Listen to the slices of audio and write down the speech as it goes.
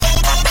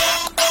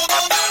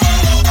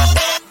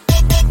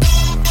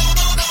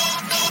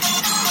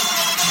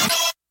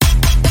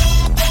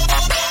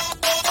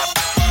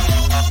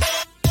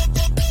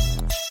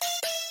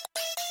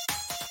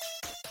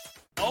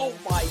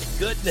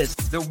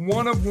The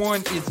 1 of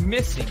 1 is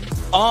missing.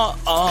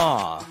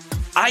 I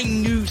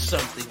knew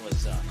something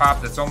was up.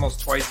 Pop, that's almost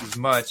twice as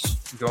much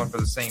going for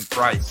the same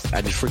price.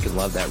 I just freaking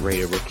love that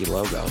rated rookie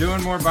logo.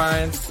 Doing more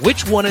buy-ins.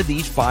 Which one of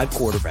these 5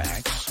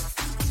 quarterbacks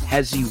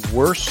has the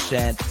worst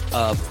set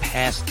of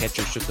pass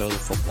catchers to throw the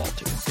football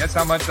to? Guess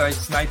how much I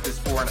sniped this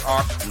for an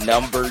auction?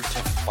 Number to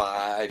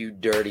 5, you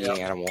dirty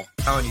animal.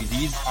 I'm telling you,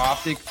 these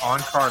Optic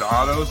on-card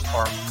autos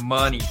are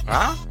money.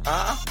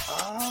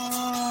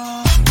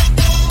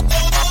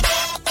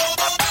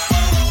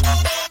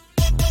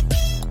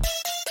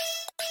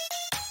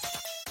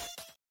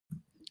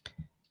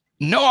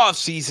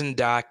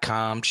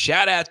 NoOffSeason.com.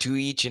 Shout out to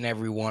each and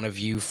every one of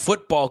you.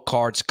 Football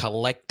cards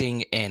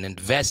collecting and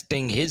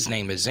investing. His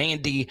name is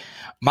Andy.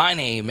 My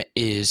name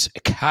is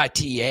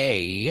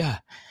Cartier.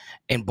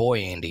 And boy,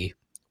 Andy,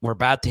 we're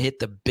about to hit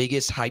the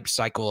biggest hype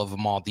cycle of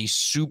them all. The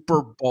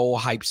Super Bowl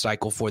hype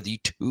cycle for the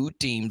 2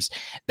 teams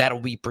that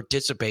will be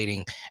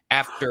participating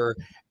after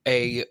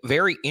a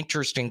very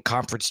interesting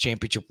conference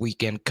championship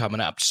weekend coming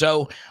up.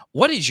 So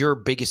what is your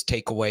biggest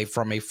takeaway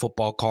from a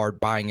football card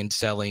buying and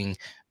selling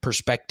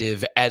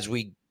perspective as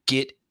we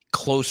get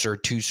closer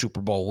to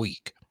Super Bowl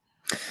week?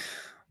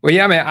 Well,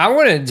 yeah, man, I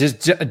want to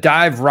just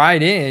dive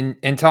right in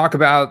and talk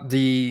about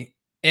the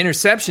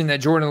interception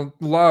that Jordan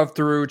Love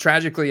threw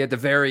tragically at the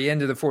very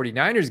end of the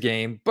 49ers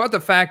game, but the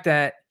fact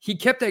that he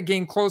kept that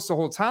game close the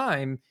whole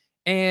time.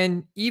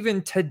 And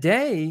even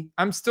today,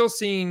 I'm still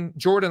seeing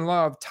Jordan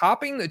Love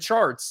topping the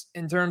charts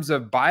in terms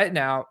of buy it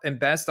now and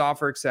best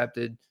offer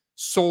accepted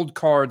sold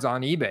cards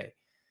on eBay.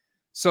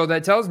 So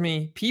that tells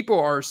me people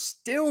are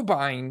still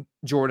buying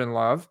Jordan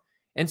Love.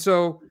 And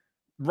so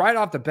right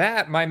off the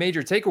bat, my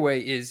major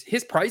takeaway is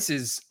his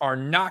prices are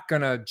not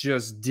going to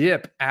just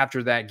dip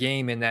after that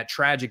game and that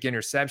tragic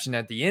interception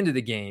at the end of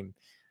the game.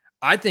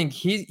 I think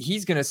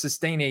he's going to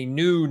sustain a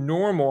new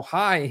normal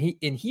high,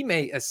 and he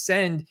may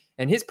ascend,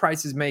 and his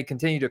prices may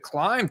continue to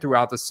climb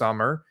throughout the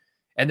summer.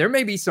 And there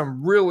may be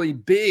some really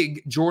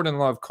big Jordan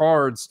Love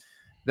cards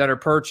that are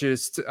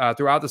purchased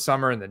throughout the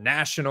summer in the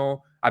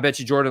National. I bet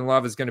you Jordan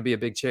Love is going to be a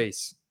big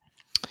chase.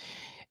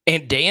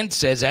 And Dan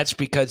says that's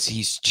because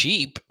he's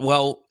cheap.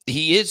 Well,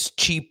 he is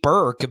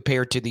cheaper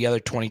compared to the other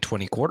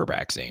 2020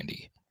 quarterbacks,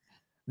 Andy.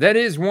 That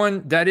is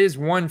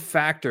one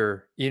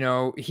factor. You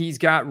know, he's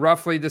got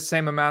roughly the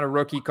same amount of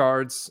rookie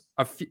cards,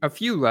 a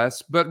few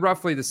less, but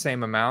roughly the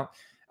same amount.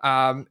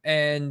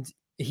 And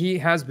he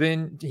has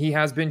been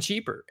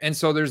cheaper. And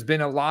so there's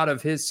been a lot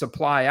of his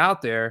supply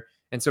out there.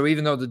 And so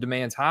even though the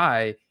demand's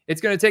high,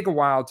 it's going to take a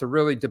while to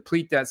really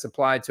deplete that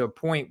supply to a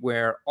point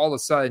where all of a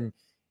sudden,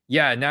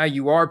 yeah, now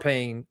you are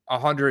paying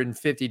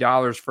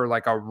 $150 for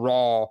like a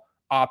raw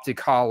optic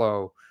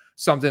hollow,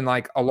 something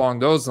like along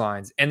those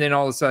lines. And then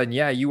all of a sudden,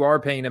 yeah, you are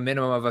paying a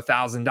minimum of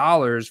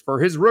 $1,000 for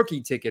his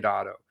rookie ticket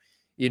auto,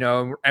 you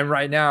know, and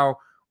right now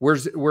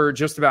we're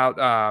just about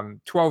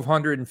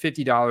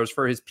 $1,250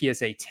 for his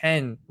PSA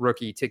 10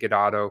 rookie ticket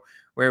auto,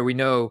 where we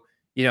know,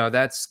 you know,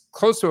 that's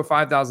close to a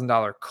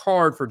 $5,000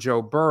 card for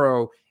Joe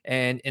Burrow.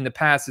 And in the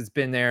past, it's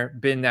been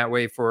that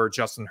way for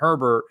Justin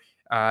Herbert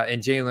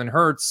and Jalen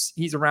Hurts.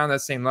 He's around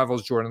that same level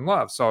as Jordan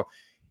Love. So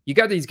you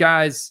got these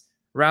guys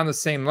around the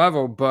same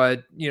level,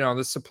 but you know,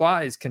 the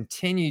supply is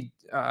continued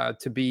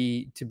to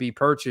be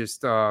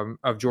purchased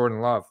of Jordan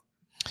Love.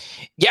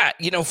 Yeah,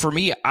 you know, for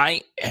me,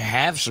 I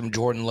have some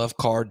Jordan Love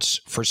cards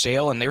for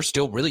sale, and they're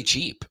still really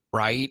cheap,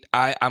 right?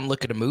 I'm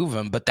looking to move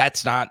them, but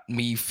that's not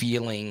me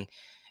feeling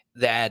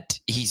that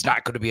he's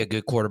not going to be a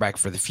good quarterback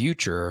for the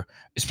future,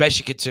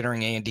 especially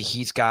considering, Andy,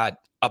 he's got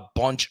a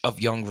bunch of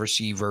young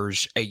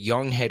receivers, a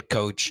young head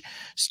coach,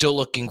 still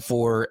looking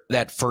for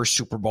that first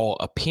Super Bowl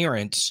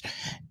appearance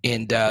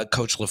in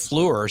Coach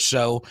LaFleur.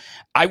 So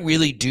I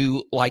really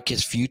do like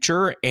his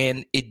future,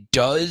 and it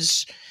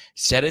does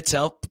set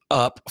itself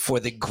up for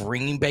the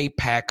Green Bay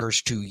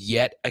Packers to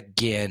yet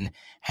again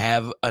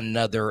have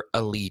another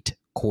elite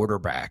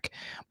quarterback.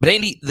 But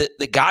Andy,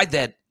 the guy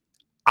that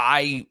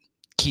I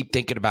keep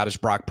thinking about is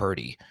Brock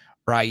Purdy,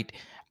 right?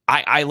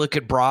 I look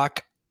at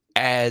Brock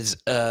as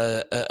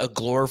a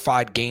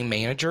glorified game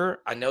manager.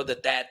 I know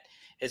that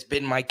has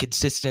been my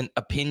consistent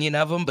opinion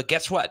of him, but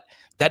guess what?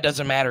 That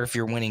doesn't matter if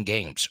you're winning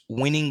games.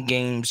 Winning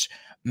games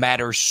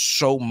matters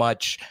so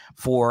much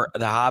for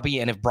the hobby.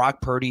 And if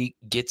Brock Purdy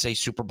gets a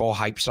Super Bowl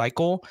hype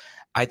cycle,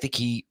 I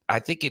think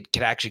it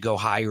could actually go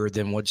higher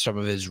than what some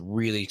of his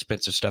really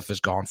expensive stuff has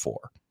gone for.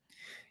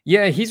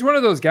 Yeah, he's one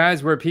of those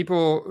guys where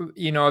people,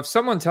 you know, if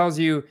someone tells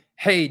you,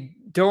 hey,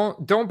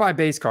 don't buy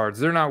base cards,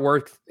 they're not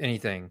worth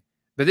anything.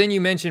 But then you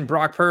mention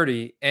Brock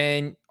Purdy,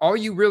 and all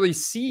you really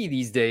see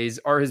these days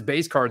are his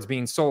base cards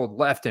being sold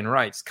left and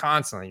right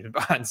constantly,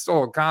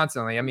 sold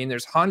constantly. I mean,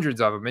 there's hundreds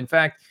of them. In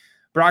fact,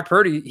 Brock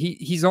Purdy,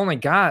 he's only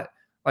got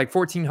like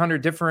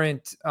 1,400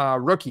 different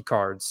rookie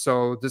cards.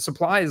 So the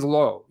supply is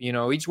low. You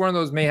know, each one of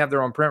those may have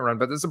their own print run,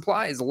 but the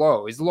supply is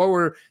low. It's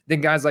lower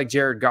than guys like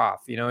Jared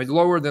Goff. You know, it's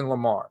lower than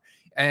Lamar.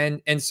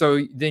 And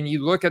so then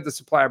you look at the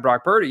supply of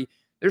Brock Purdy,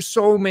 there's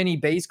so many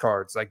base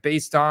cards, like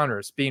base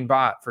honors being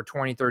bought for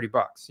 $20,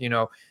 $30, you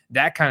know,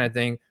 that kind of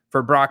thing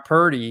for Brock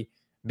Purdy.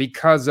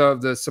 because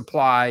of the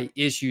supply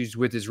issues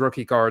with his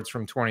rookie cards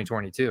from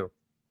 2022.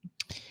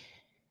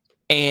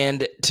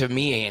 And to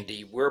me,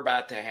 Andy, we're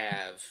about to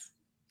have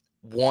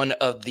one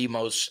of the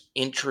most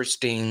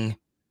interesting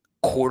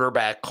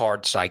quarterback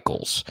card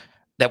cycles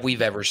that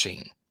we've ever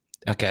seen.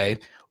 Okay.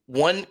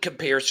 One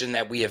comparison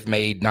that we have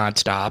made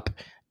nonstop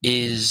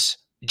is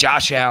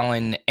Josh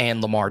Allen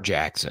and Lamar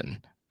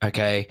Jackson.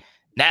 Okay.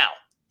 Now,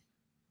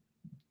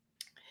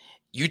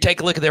 you take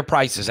a look at their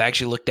prices. I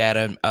actually looked at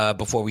them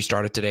before we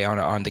started today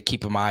on the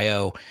Keep 'em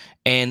IO,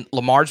 and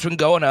Lamar's been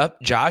going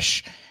up.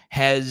 Josh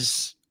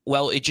has,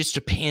 well, it just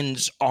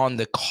depends on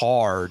the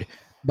card,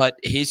 but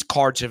his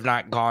cards have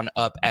not gone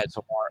up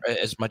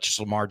as much as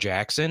Lamar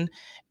Jackson.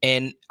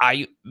 And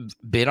I've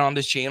been on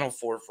this channel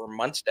for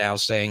months now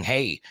saying,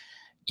 hey,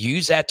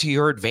 use that to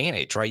your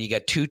advantage, right? You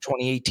got two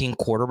 2018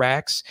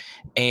 quarterbacks,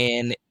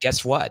 and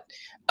guess what?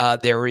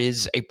 There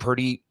is a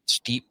pretty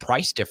steep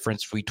price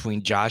difference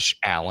between Josh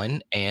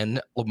Allen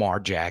and Lamar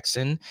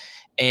Jackson,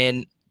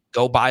 and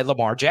go buy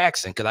Lamar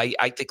Jackson, because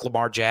I think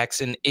Lamar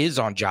Jackson is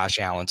on Josh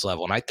Allen's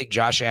level, and I think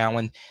Josh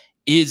Allen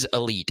is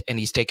elite, and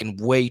he's taken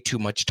way too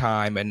much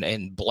time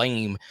and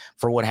blame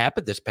for what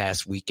happened this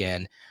past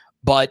weekend.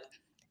 But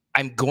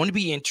I'm going to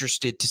be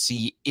interested to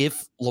see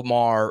if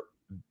Lamar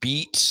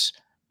beats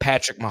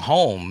Patrick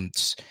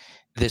Mahomes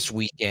this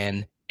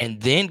weekend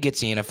and then gets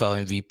the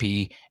NFL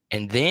MVP,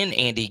 and then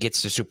Andy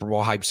gets the Super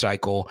Bowl hype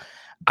cycle.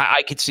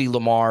 I could see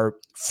Lamar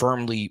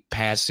firmly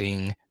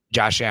passing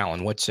Josh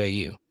Allen. What say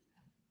you?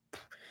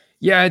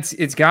 Yeah,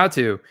 it's got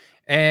to.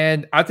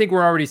 And I think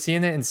we're already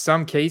seeing it in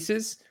some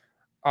cases.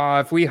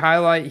 If we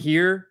highlight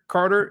here,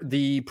 Carter,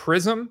 the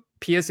Prism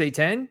PSA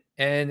 10,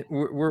 and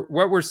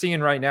what we're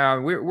seeing right now,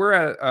 we're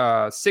at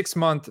a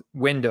 6-month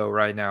window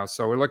right now.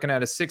 So we're looking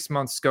at a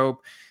 6-month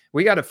scope.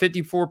 We got a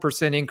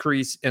 54%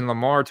 increase in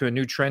Lamar to a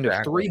new trend of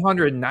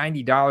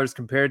 $390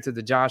 compared to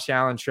the Josh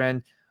Allen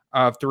trend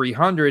of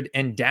 $300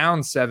 and down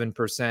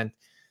 7%.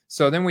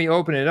 So then we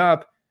open it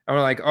up and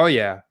we're like, oh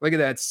yeah, look at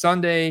that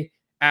Sunday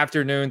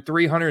afternoon,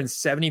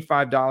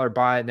 $375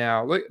 buy it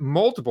now. Look,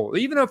 multiple,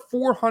 even a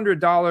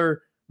 $400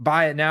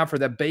 buy it now for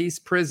the base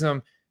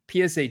Prism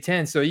PSA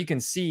 10. So you can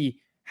see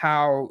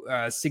how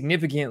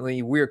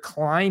significantly we're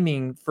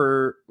climbing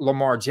for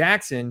Lamar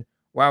Jackson,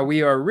 while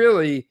we are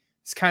really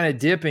kind of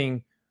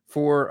dipping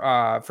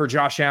for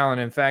Josh Allen.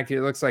 In fact,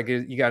 it looks like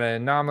you got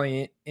an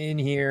anomaly in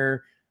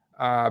here.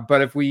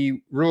 But if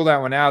we rule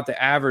that one out,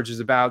 the average is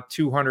about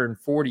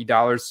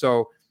 $240.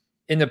 So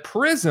in the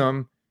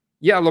Prism,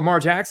 yeah, Lamar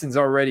Jackson's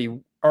already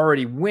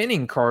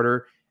winning,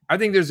 Carter. I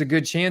think there's a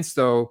good chance,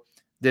 though,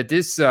 that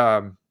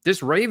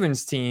this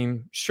Ravens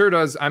team sure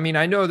does. I mean,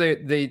 I know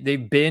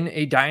they've been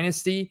a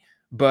dynasty,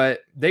 but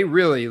they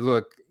really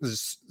look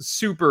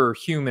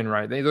superhuman,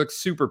 right? They look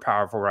super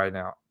powerful right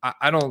now.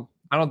 I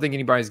don't think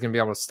anybody's going to be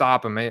able to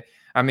stop them.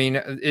 I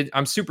mean,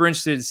 I'm super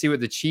interested to see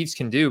what the Chiefs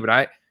can do, but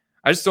I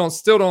just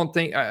don't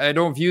think I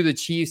don't view the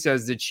Chiefs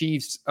as the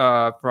Chiefs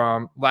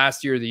from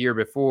last year or the year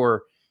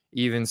before,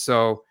 even.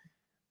 So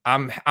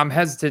I'm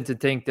hesitant to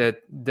think that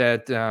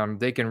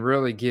they can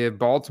really give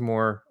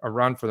Baltimore a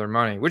run for their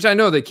money, which I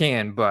know they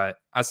can, but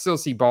I still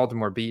see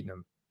Baltimore beating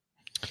them.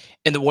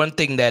 And the one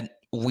thing that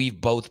we've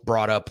both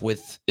brought up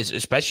with is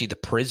especially the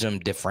Prism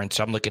difference,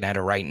 I'm looking at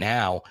it right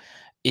now,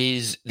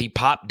 is the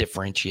pop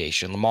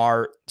differentiation.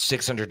 Lamar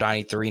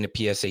 693 in a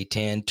PSA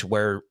 10 to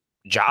where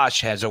Josh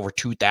has over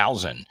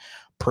 2,000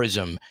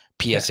 Prism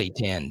PSA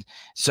 10.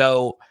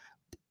 So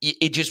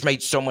it just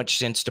made so much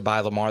sense to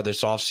buy Lamar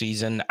this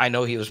offseason. I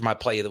know he was my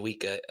play of the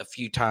week a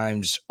few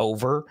times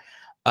over.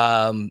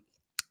 And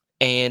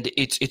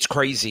it's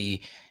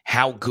crazy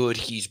how good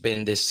he's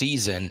been this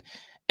season.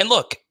 And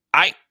look,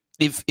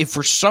 if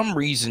for some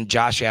reason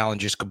Josh Allen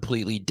just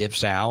completely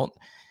dips out,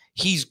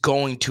 he's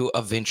going to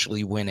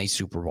eventually win a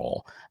Super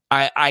Bowl.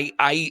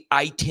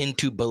 I tend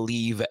to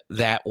believe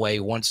that way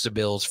once the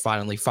Bills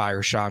finally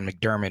fire Sean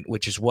McDermott,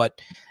 which is what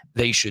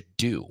they should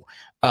do.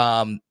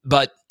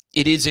 But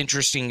it is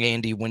interesting,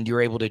 Andy, when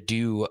you're able to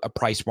do a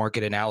price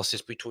market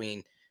analysis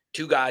between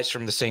two guys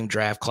from the same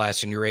draft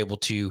class and you're able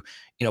to,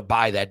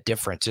 buy that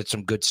difference. It's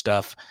some good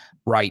stuff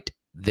right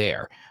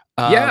there.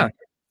 Yeah.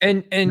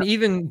 And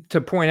even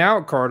to point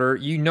out, Carter,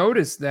 you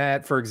notice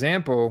that, for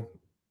example,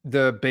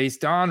 the base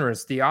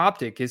Donruss, the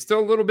optic, is still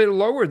a little bit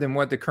lower than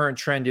what the current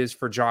trend is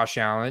for Josh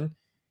Allen.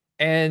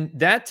 And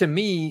that to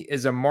me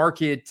is a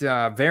market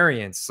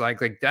variance.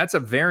 Like that's a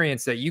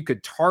variance that you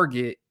could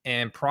target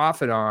and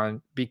profit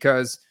on,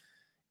 because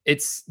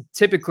it's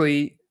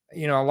typically,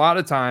 a lot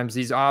of times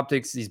these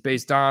optics, these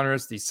base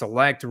Donruss, these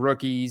select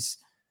rookies,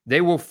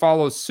 they will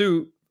follow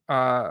suit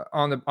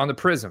on the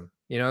Prism.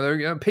 They're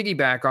going to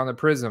piggyback on the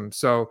Prism.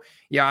 So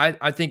yeah,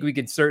 I think we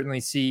could certainly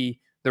see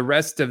the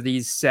rest of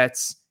these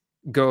sets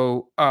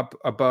go up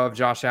above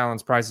Josh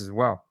Allen's price as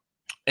well.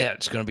 Yeah,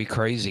 it's going to be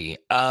crazy.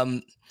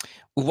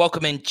 We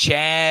welcome in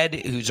Chad,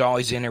 who's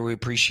always in here. We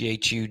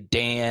appreciate you.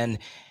 Dan,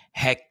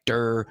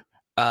 Hector,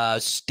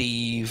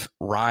 Steve,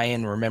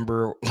 Ryan.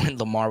 Remember when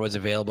Lamar was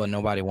available and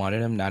nobody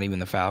wanted him, not even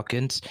the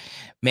Falcons?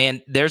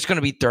 Man, there's going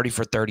to be 30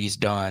 for 30s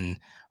done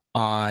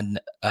on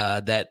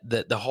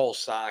the whole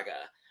saga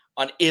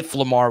on if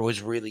Lamar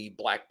was really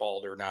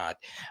blackballed or not.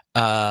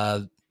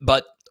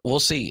 But we'll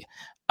see.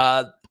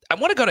 I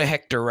want to go to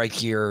Hector right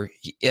here.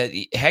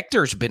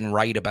 Hector's been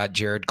right about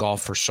Jared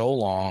Goff for so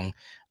long.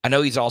 I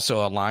know he's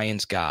also a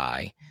Lions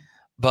guy,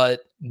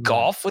 but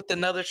Goff with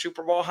another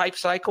Super Bowl hype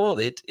cycle,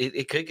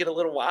 it could get a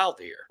little wild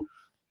here.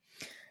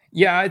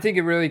 Yeah, I think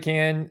it really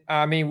can.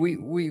 I mean,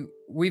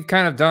 we've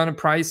kind of done a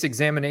price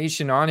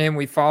examination on him.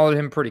 We followed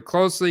him pretty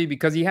closely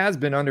because he has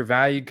been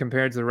undervalued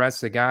compared to the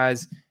rest of the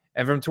guys.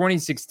 And from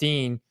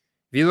 2016,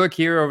 if you look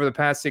here over the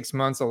past 6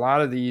 months, a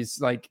lot of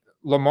these, like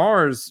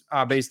Lamar's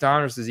based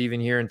honors is even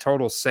here in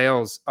total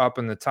sales up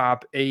in the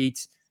top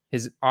 8,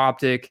 his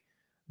optic.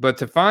 But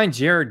to find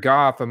Jared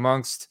Goff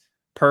amongst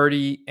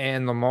Purdy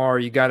and Lamar,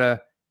 you got to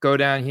go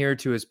down here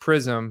to his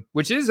Prism,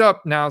 which is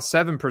up now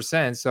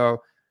 7%.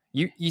 So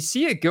you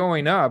see it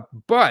going up,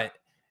 but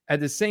at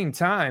the same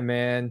time,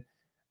 man,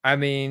 I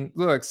mean,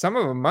 look, some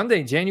of them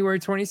Monday, January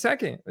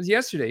 22nd was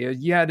yesterday.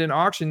 You had an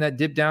auction that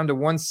dipped down to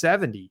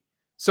 170.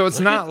 So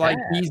it's not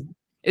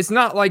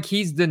like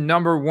he's the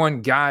number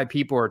one guy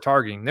people are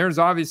targeting. There's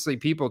obviously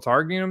people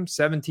targeting him,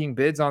 17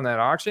 bids on that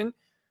auction,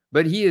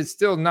 but he is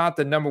still not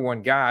the number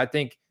one guy. I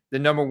think the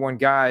number one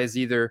guy is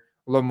either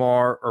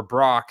Lamar or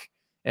Brock.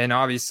 And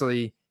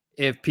obviously,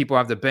 if people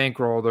have the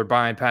bankroll, they're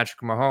buying Patrick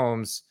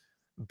Mahomes.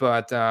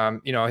 But,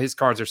 his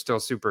cards are still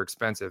super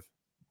expensive.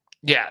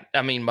 Yeah,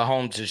 I mean,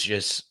 Mahomes is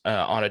just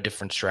on a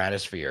different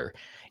stratosphere.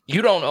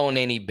 You don't own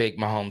any big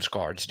Mahomes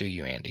cards, do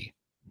you, Andy?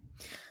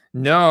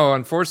 No,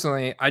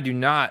 unfortunately, I do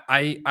not.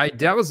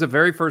 That was the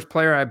very first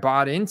player I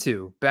bought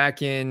into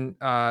back in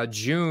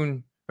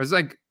June. It was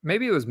like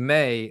maybe it was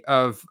May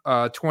of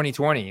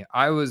 2020.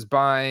 I was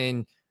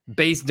buying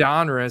base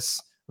Donruss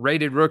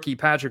rated rookie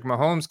Patrick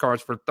Mahomes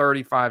cards for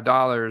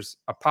 $35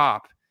 a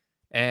pop,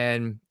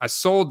 and I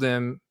sold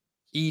them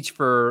each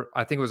for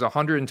I think it was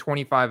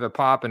 $125 a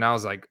pop, and I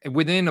was like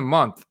within a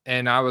month,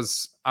 and I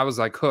was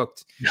like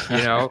hooked,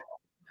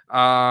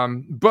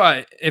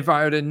 but if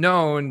I would have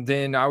known,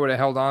 then I would have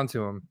held on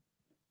to him.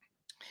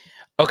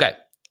 Okay,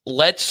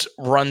 let's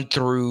run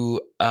through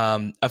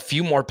a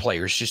few more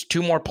players, just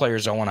 2 more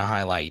players I want to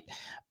highlight,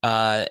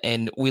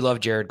 and we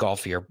love Jared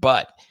Goff here,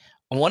 but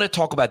I want to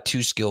talk about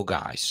 2 skill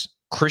guys,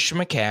 Christian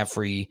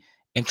McCaffrey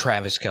and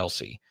Travis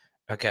Kelce.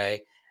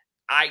 Okay,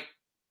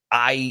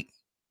 I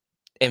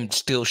am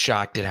still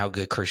shocked at how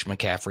good Christian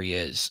McCaffrey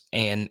is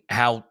and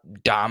how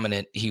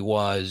dominant he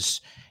was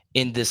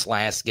in this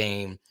last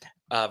game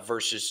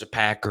versus the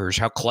Packers,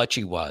 how clutch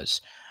he was.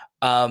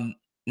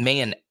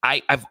 Man,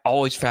 I've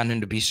always found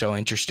him to be so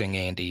interesting,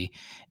 Andy.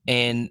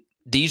 And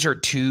these are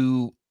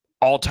 2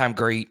 all-time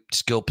great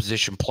skill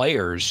position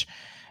players.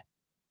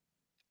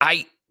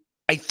 I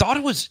thought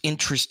it was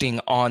interesting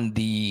on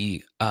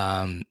the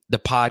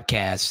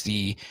podcast,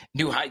 the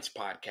New Heights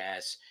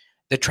podcast,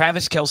 that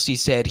Travis Kelce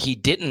said he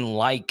didn't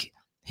like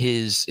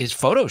his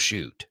photo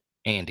shoot,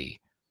 Andy.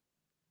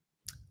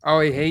 Oh,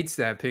 he hates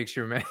that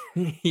picture, man.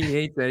 He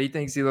hates that. He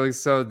thinks he looks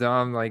so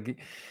dumb. Like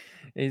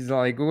he's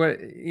like, what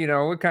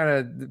kind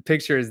of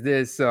picture is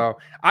this? So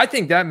I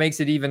think that makes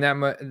it even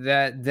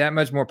that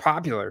much more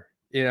popular.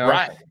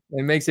 Right?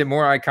 It makes it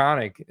more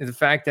iconic. The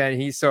fact that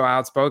he's so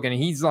outspoken.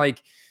 He's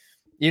like,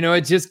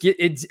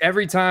 it's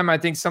every time I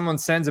think someone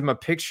sends him a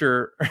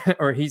picture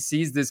or he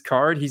sees this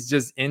card, he's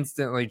just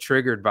instantly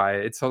triggered by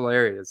it. It's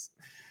hilarious.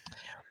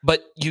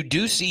 But you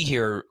do see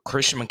here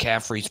Christian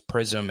McCaffrey's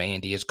Prism,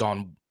 Andy, has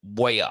gone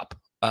way up.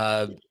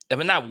 I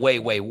mean, not way,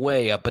 way,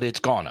 way up, but it's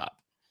gone up.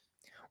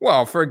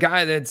 Well, for a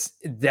guy that's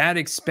that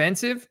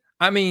expensive,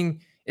 I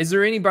mean, is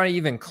there anybody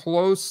even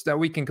close that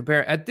we can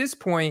compare? At this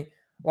point,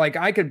 like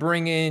I could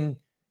bring in,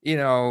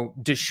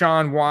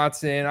 Deshaun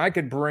Watson. I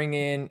could bring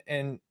in,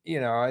 and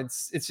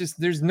it's just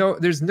there's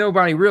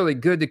nobody really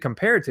good to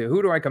compare to.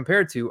 Who do I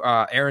compare to?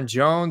 Aaron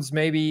Jones,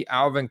 maybe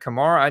Alvin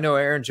Kamara. I know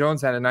Aaron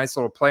Jones had a nice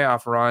little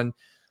playoff run.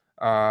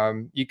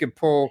 You could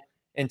pull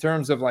in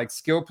terms of like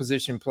skill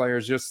position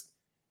players, just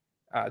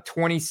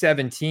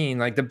 2017.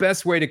 Like the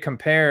best way to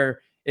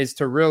compare is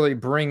to really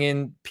bring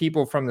in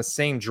people from the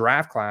same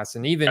draft class,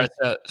 and even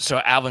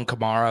so Alvin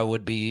Kamara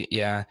would be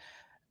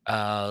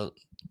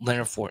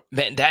Leonard Ford.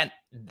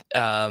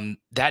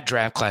 That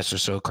draft class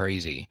was so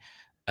crazy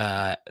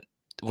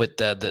with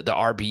the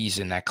RBs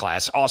in that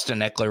class. Austin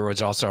Eckler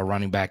was also a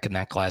running back in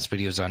that class, but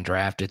he was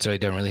undrafted, so he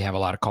didn't really have a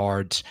lot of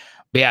cards.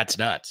 But yeah, it's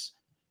nuts.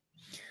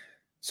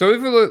 So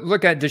if we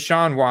look at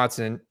Deshaun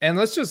Watson, and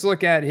let's just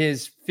look at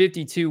his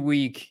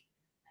 52-week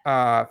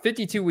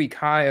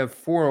high of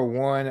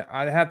 401.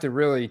 I'd have to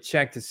really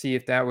check to see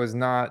if that was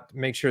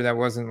make sure that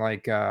wasn't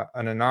like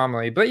an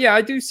anomaly. But yeah,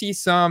 I do see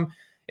some.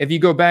 If you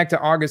go back to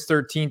August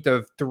 13th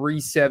of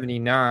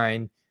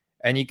 379,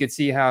 and you could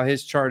see how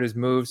his chart has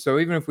moved. So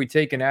even if we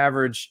take an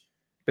average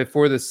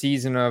before the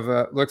season of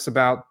looks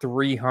about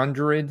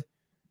 300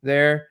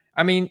 there,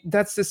 I mean,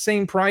 that's the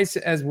same price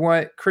as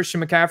what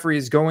Christian McCaffrey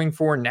is going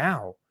for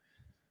now.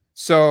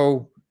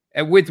 So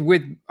with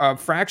a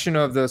fraction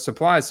of the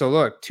supply. So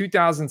look,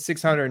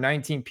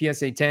 2,619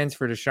 PSA 10s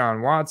for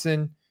Deshaun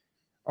Watson,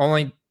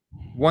 only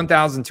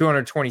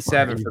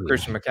 1,227 for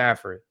Christian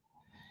McCaffrey.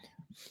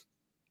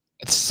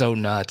 It's so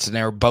nuts. And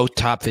they were both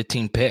top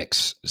 15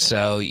 picks.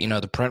 So,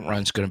 the print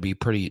run's going to be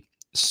pretty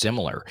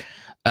similar.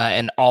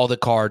 And all the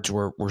cards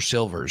were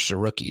silvers, the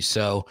rookies.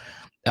 So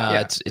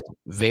it's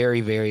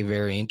very, very,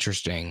 very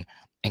interesting.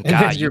 And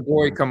God, your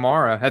boy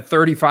Kamara at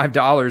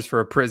 $35 for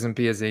a Prism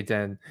PSA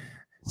 10.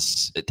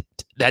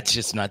 That's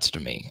just nuts to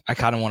me. I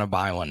kind of want to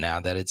buy one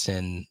now that it's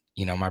in,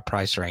 my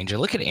price range.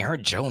 And look at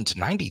Aaron Jones,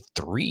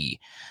 $93.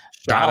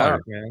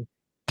 Man.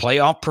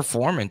 Playoff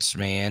performance,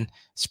 man,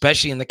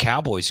 especially in the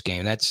Cowboys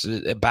game. That's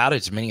about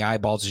as many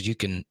eyeballs as you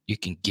can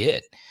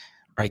get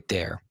right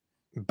there.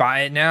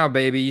 Buy it now,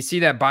 baby. You see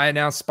that buy it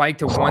now spike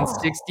to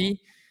 160.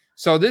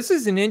 So this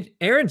is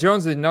Aaron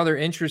Jones is another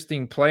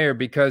interesting player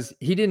because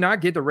he did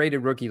not get the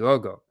rated rookie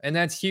logo, and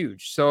that's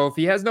huge. So if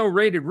he has no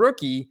rated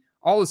rookie,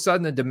 all of a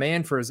sudden the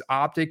demand for his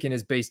optic and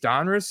his base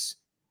donruss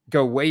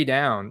go way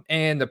down,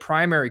 and the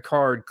primary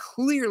card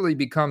clearly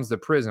becomes the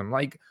Prism.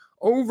 Like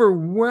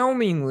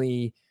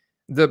overwhelmingly,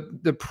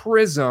 the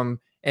Prism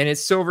and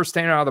its silver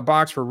standard out of the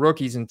box for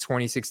rookies in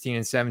 2016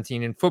 and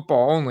 17 in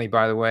football only,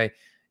 by the way.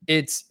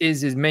 Is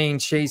his main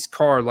chase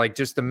card, like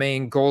just the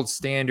main gold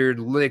standard,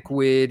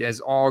 liquid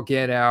as all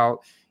get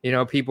out.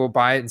 People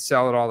buy it and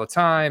sell it all the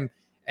time.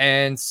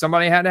 And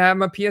somebody had to have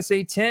him a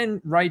PSA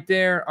 10 right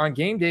there on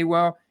game day.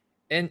 Well,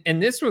 and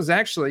this was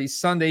actually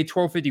Sunday,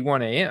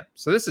 12:51 a.m.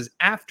 So this is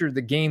after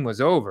the game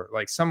was over.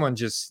 Like someone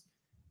just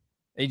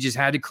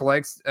had to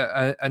collect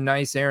a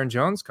nice Aaron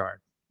Jones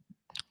card.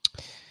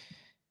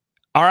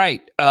 All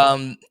right.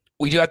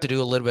 We do have to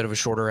do a little bit of a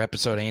shorter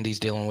episode. Andy's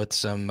dealing with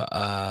some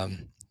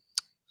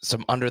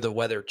under the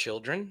weather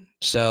children.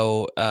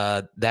 So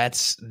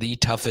that's the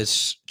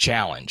toughest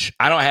challenge.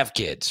 I don't have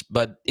kids,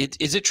 but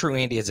is it true,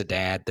 Andy, as a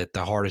dad, that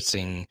the hardest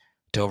thing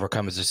to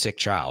overcome is a sick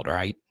child,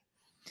 right?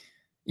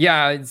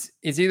 Yeah, it's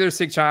either a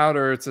sick child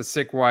or it's a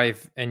sick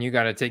wife, and you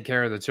got to take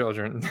care of the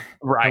children,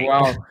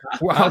 right?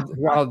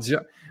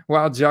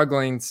 while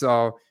juggling.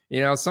 So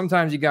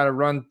sometimes you got to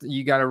run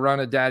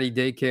a daddy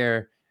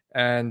daycare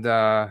and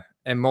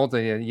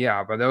multi.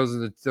 Yeah, but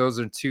those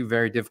are two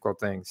very difficult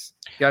things.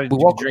 You got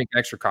to drink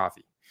extra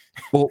coffee.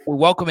 Well, we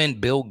welcome in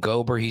Bill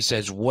Gober. He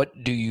says,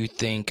 "What do you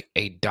think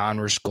a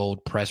Donruss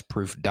Gold press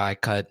proof die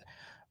cut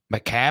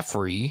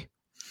McCaffrey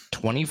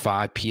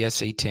 25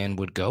 PSA 10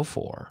 would go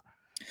for?"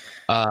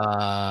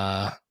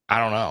 I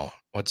don't know.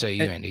 What say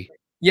you, Andy?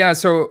 Yeah.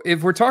 So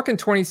if we're talking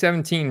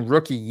 2017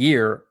 rookie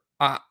year,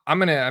 that's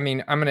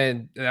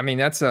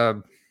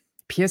a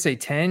PSA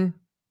 10.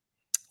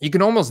 You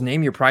can almost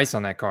name your price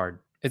on that card.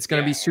 It's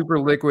going to be super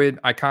liquid,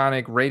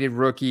 iconic, rated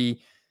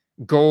rookie,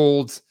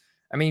 gold.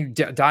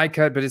 Die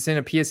cut, but it's in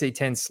a PSA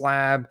 10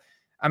 slab.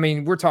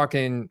 We're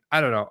talking,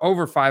 I don't know,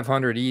 over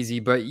 500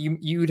 easy, but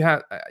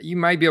you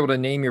might be able to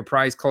name your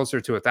price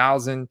closer to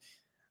 1,000.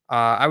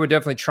 I would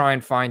definitely try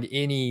and find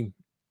any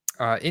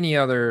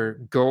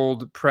other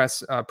gold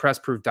press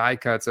proof die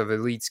cuts of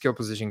elite skill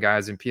position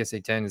guys in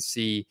PSA 10 to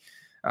see.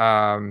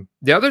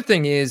 The other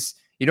thing is,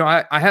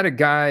 I had a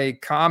guy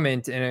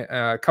comment and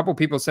a couple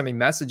people sent me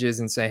messages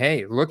and say,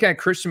 hey, look at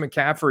Christian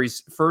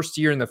McCaffrey's first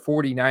year in the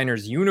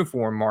 49ers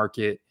uniform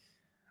market.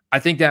 I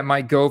think that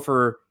might go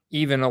for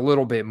even a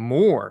little bit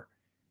more.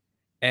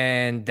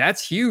 And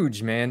that's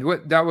huge, man.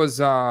 That was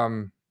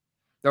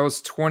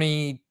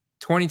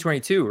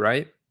 2022,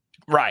 right?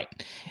 Right.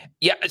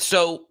 Yeah.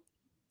 So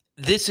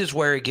this is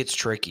where it gets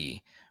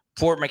tricky.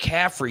 For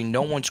McCaffrey,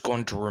 no one's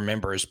going to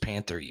remember his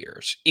Panther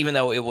years, even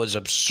though it was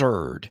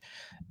absurd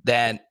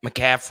that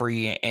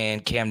McCaffrey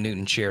and Cam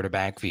Newton shared a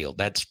backfield.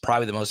 That's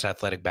probably the most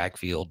athletic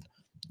backfield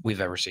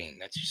we've ever seen.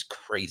 That's just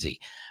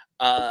crazy.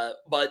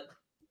 But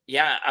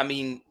yeah,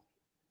 I'm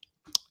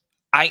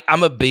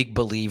a big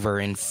believer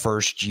in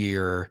first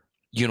year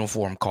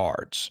uniform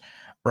cards,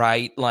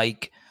 right?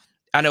 Like,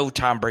 I know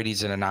Tom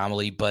Brady's an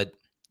anomaly, but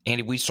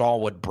Andy, we saw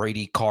what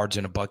Brady cards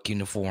in a Buck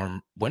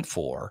uniform went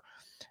for.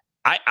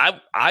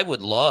 I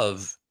would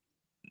love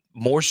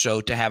more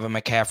so to have a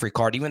McCaffrey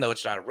card, even though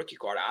it's not a rookie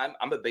card.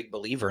 I'm a big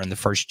believer in the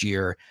first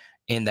year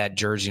in that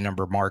jersey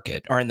number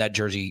market, or in that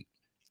jersey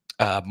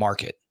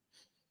market.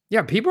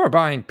 Yeah, people are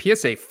buying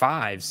PSA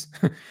 5s,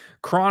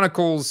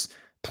 Chronicles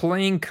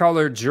plain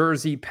color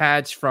jersey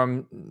patch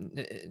from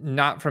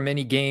not from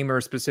any game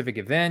or specific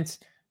event.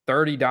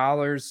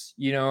 $30,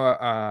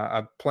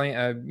 a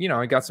plain,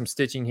 I got some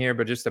stitching here,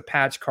 but just a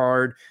patch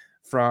card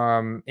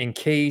from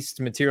encased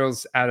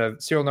materials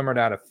serial numbered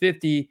out of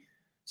 50.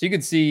 So you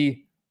can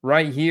see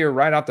right here,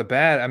 right off the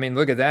bat.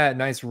 Look at that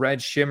nice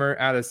red shimmer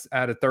out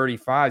of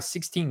 35,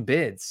 16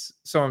 bids.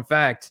 So in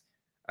fact,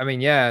 I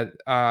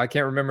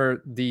can't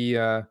remember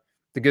the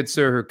good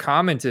sir who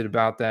commented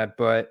about that,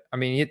 but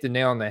he hit the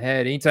nail on the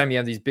head. Anytime you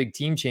have these big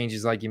team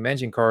changes, like you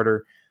mentioned,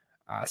 Carter,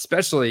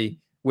 especially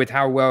with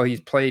how well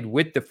he's played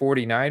with the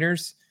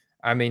 49ers,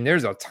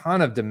 there's a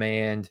ton of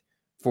demand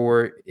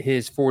for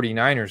his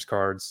 49ers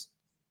cards.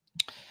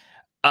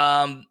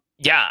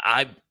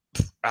 Yeah,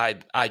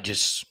 I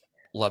just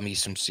love me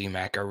some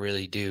C-Mac. I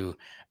really do.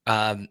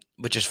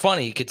 Which is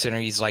funny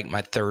considering he's like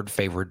my third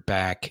favorite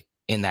back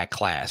in that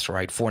class,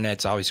 right?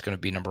 Fournette's always going to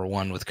be number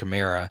one with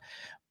Kamara,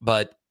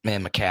 but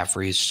man,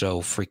 McCaffrey is so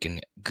freaking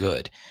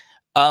good.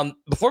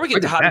 Before we get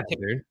Look to at hobby that, tip,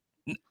 dude.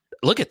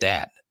 look at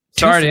that.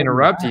 Sorry to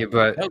interrupt you,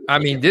 but No, I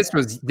look mean, at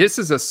this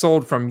is a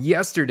sold from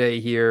yesterday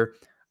here.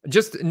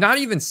 Just not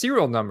even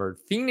serial numbered.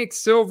 Phoenix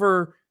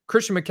Silver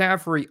Christian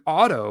McCaffrey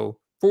auto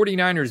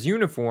 49ers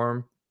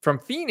uniform from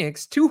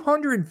Phoenix,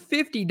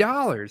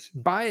 $250.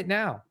 Buy it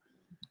now.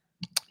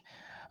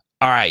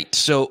 All right.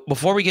 So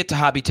before we get to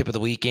hobby tip of the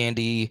week,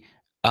 Andy,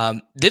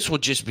 this will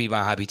just be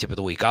my hobby tip of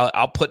the week.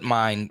 I'll put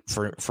mine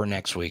for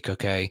next week.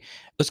 Okay.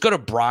 Let's go to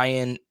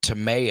Brian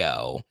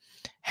Tomeo.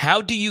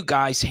 How do you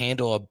guys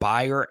handle a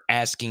buyer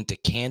asking to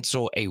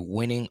cancel a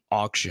winning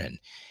auction?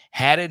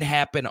 Had it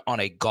happen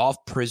on a Golf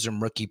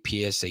Prism rookie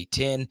PSA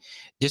 10.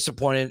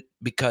 Disappointed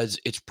because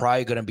it's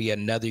probably going to be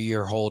another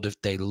year hold if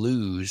they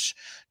lose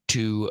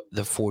to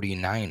the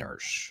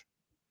 49ers.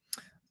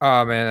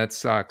 Oh, man, that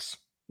sucks.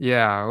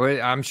 Yeah,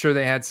 I'm sure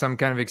they had some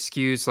kind of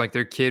excuse, like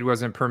their kid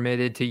wasn't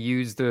permitted to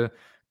use the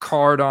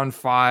card on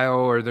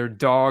file, or their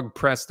dog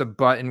pressed a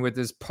button with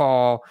his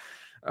paw.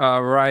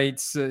 Right.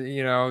 So,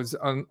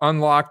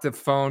 unlocked the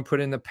phone,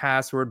 put in the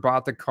password,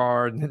 bought the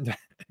card.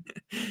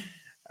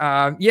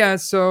 Yeah.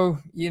 So,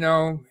 you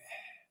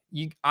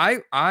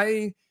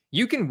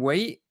can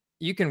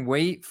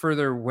wait for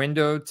their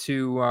window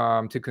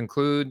to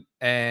conclude.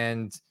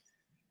 And,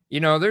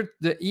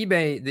 the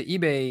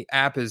eBay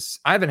app is,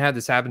 I haven't had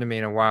this happen to me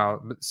in a while,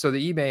 but so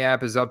the eBay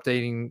app is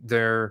updating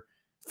their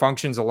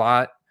functions a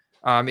lot.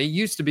 It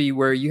used to be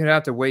where you'd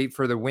have to wait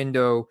for the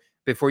window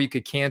before you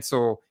could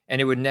cancel, and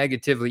it would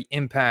negatively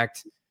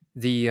impact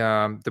the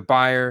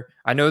buyer.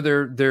 I know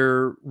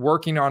they're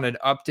working on an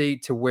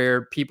update to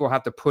where people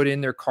have to put in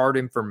their card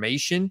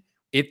information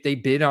if they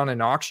bid on an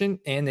auction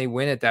and they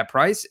win at that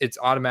price. It's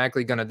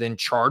automatically going to then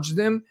charge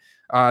them,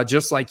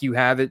 just like you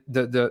have it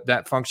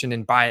that function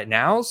in Buy It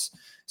Nows.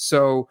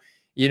 So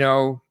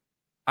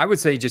I would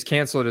say just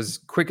cancel it as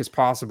quick as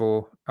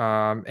possible,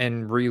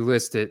 and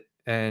relist it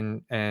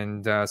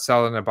and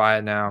sell it and Buy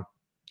It Now.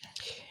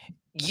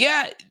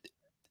 Yeah.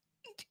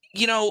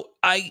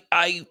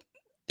 I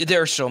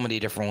there are so many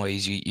different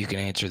ways you can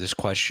answer this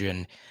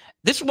question.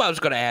 This is what I was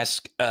going to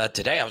ask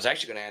today. I was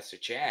actually going to ask the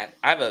chat.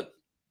 I have a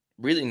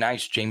really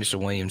nice Jameson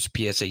Williams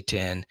PSA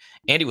 10.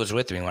 Andy was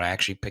with me when I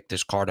actually picked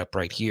this card up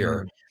right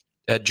here.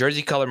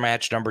 Jersey color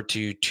match number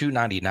 2,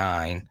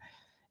 $299.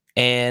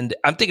 And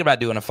I'm thinking about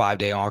doing a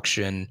 5-day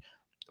auction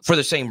for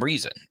the same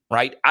reason,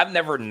 right? I've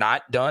never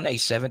not done a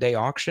 7-day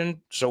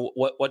auction. So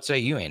what say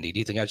you, Andy? Do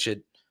you think I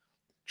should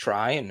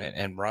try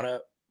and run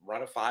a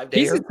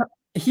 5-day?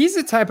 He's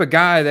the type of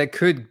guy that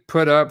could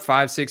put up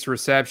 5-6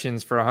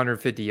 receptions for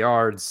 150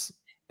 yards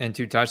and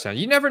 2 touchdowns.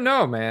 You never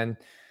know, man.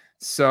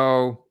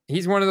 So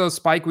he's one of those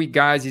spike week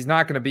guys. He's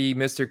not going to be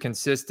Mr.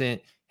 Consistent.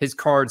 His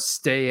cards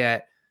stay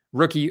at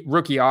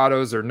rookie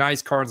autos, or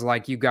nice cards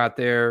like you got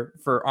there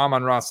for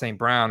Amon-Ra St.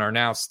 Brown are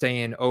now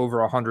staying over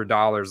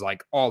 $100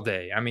 like all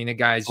day. I mean, the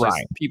guy's just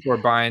right. People are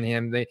buying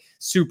him. They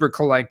super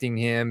collecting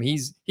him.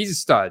 He's a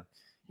stud.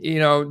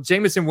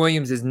 Jameson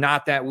Williams is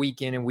not that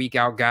week in and week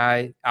out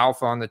guy,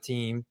 alpha on the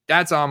team.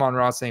 That's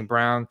Amon-Ra St.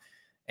 Brown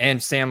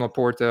and Sam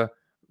Laporta.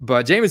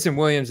 But Jameson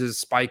Williams is a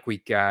spike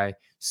week guy.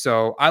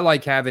 So I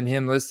like having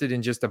him listed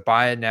in just a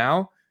Buy It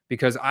Now,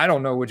 because I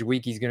don't know which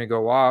week he's going to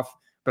go off,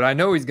 but I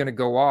know he's going to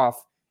go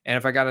off. And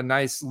if I got a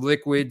nice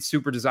liquid,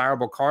 super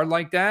desirable card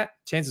like that,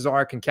 chances are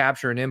I can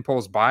capture an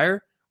impulse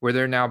buyer where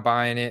they're now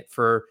buying it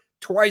for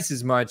twice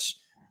as much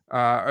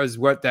as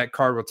what that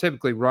card will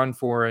typically run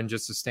for in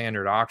just a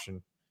standard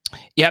auction.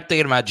 Yeah, I'm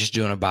thinking about just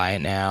doing a Buy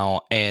It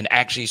Now and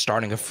actually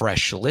starting a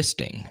fresh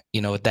listing,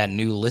 with that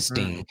new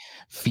listing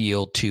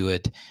feel to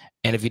it.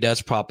 And if he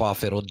does pop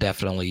off, it'll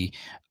definitely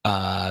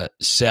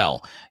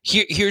sell.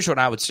 Here's what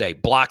I would say.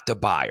 Block the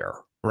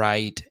buyer,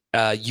 right?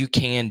 You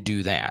can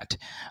do that.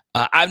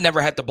 I've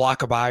never had to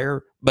block a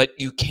buyer, but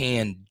you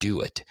can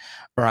do it,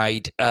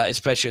 right?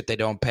 Especially if they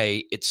don't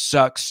pay. It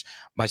sucks.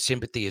 My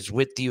sympathy is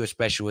with you,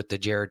 especially with the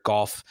Jared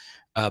Goff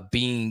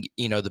being,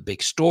 the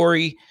big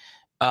story.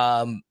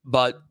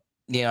 But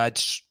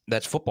that's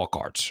football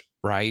cards,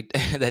 right?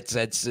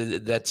 that's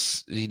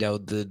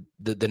the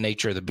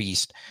nature of the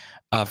beast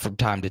from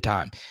time to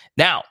time.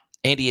 Now,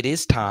 Andy, it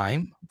is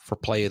time for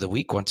Play of the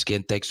Week. Once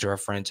again, thanks to our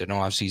friends at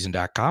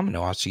NoOffSeason.com,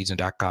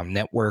 NoOffSeason.com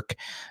network,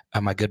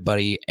 my good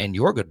buddy and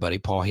your good buddy,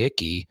 Paul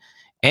Hickey.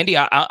 Andy,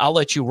 I'll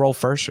let you roll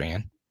first,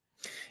 man.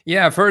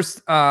 Yeah,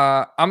 first,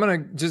 I'm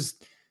going to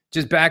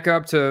just back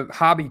up to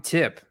hobby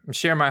tip and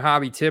share my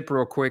hobby tip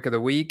real quick of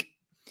the week.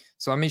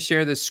 So let me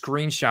share this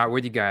screenshot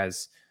with you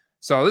guys.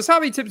 So this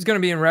hobby tip is going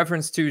to be in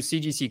reference to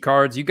CGC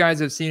cards. You guys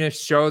have seen us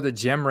show the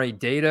gem rate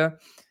data.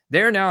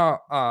 They're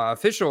now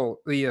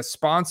officially a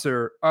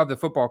sponsor of the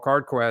Football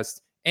Card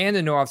Quest and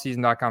the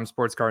NoOffSeason.com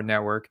Sports Card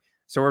Network.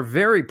 So we're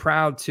very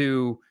proud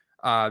to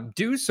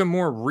do some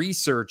more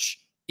research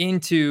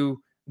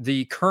into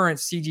the current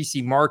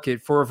CGC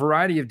market for a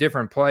variety of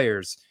different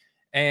players.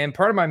 And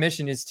part of my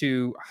mission is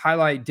to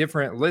highlight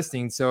different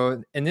listings.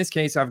 So in this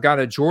case, I've got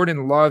a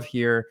Jordan Love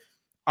here,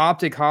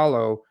 Optic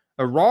Hollow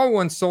A raw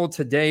one sold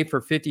today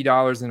for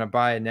 $50 in a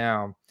buy it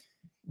now.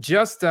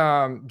 Just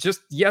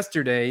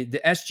yesterday,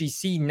 the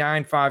SGC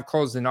 9.5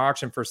 closed an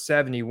auction for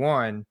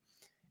 71.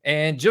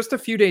 And just a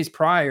few days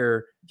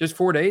prior, just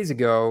 4 days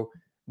ago,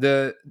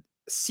 the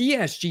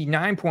CSG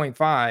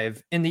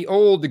 9.5 in the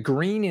old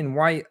green and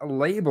white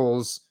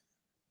labels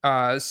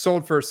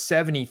sold for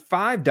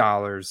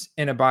 $75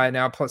 in a buy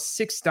now plus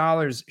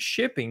 $6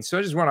 shipping. So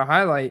I just want to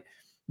highlight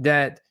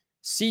that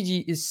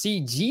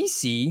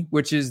CGC,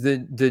 which is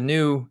the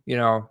new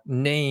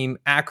name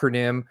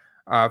acronym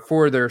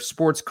for their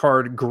sports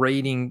card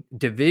grading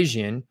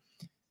division,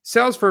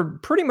 sells for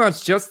pretty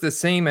much just the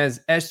same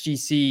as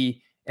SGC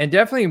and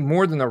definitely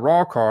more than the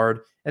raw card.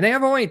 And they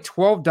have only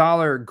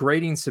 $12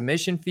 grading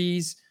submission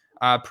fees.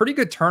 Pretty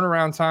good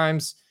turnaround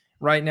times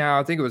right now.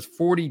 I think it was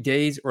 40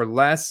 days or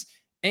less.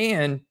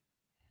 And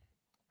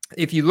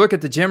if you look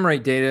at the gem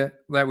rate data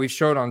that we've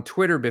showed on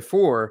Twitter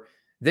before,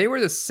 they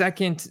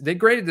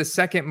graded the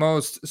second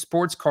most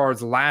sports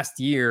cards last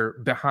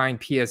year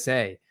behind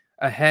PSA,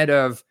 ahead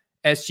of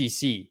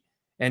SGC.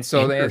 And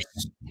so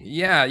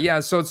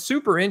so it's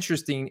super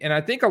interesting. And I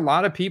think a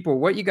lot of people,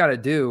 what you got to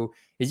do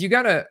is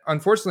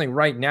unfortunately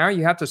right now,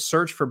 you have to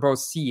search for both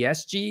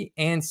CSG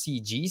and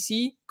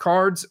CGC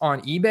cards on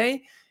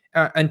eBay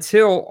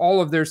until all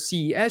of their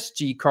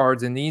CSG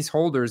cards and these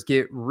holders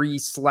get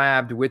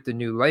re-slabbed with the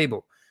new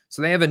label.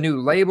 So they have a new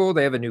label,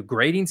 they have a new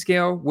grading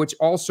scale, which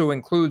also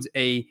includes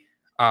a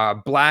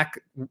black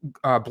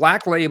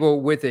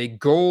label with a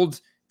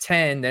gold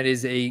 10 it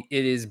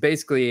is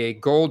basically a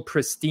gold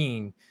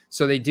pristine.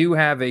 So they do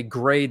have a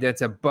grade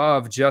that's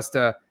above just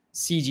a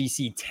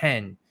CGC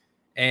 10.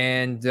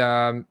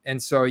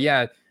 And so,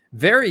 yeah,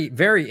 very,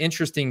 very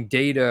interesting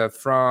data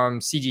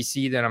from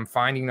CGC that I'm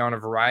finding on a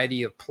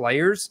variety of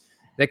players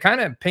that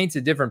kind of paints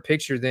a different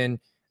picture than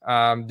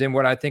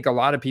what I think a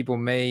lot of people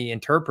may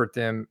interpret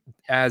them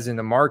as in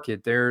the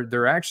market.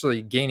 They're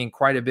actually gaining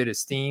quite a bit of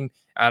steam,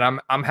 and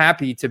I'm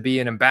happy to be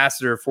an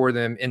ambassador for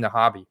them in the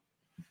hobby.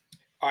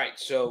 All right,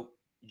 so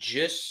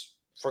just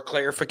for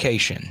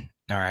clarification,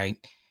 all right,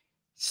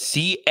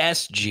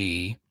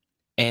 CSG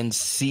and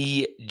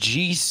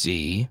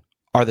CGC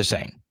are the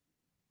same.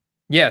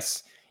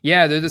 Yes.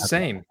 Yeah, they're the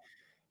same.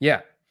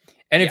 Yeah.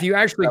 And if you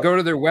actually go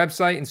to their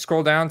website and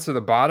scroll down to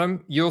the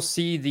bottom, you'll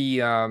see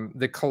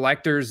the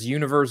Collectors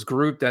Universe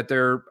group that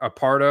they're a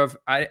part of.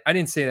 I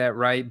didn't say that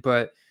right,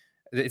 but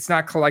it's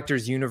not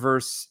Collectors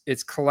Universe.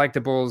 It's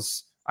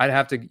Collectibles. I'd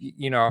have to,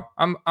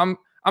 I'm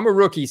a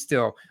rookie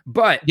still.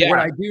 But what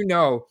I do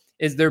know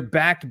is they're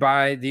backed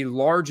by the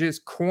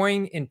largest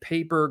coin and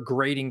paper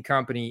grading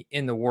company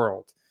in the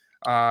world.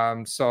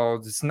 So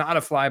it's not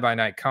a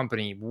fly-by-night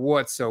company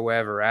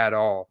whatsoever at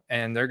all.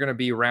 And they're going to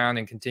be around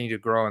and continue to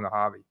grow in the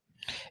hobby.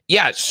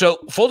 Yeah. So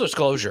full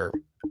disclosure,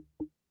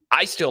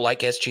 I still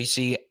like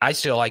SGC. I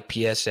still like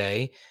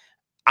PSA.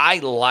 I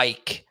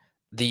like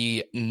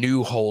the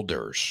new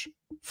holders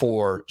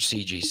for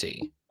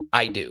CGC.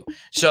 I do.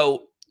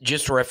 So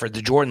just to refer,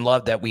 the Jordan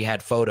Love that we had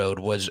photoed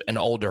was an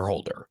older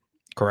holder,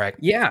 correct?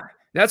 Yeah.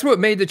 That's what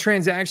made the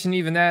transaction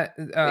even that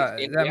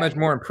much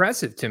more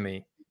impressive to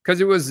me,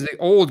 because it was the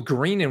old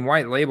green and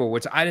white label,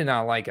 which I did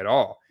not like at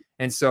all.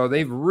 And so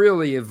they've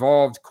really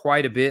evolved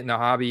quite a bit in the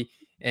hobby,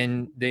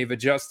 and they've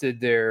adjusted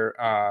their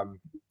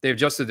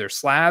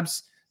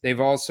slabs.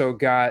 They've also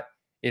got,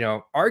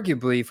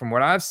 arguably from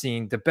what I've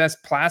seen, the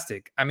best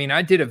plastic. I mean,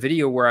 I did a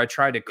video where I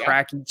tried to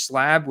crack each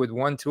slab with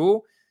one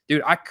tool.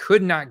 Dude, I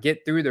could not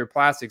get through their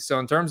plastic. So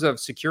in terms of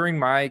securing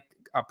my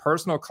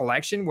personal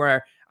collection,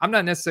 where I'm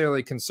not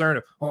necessarily concerned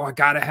of, I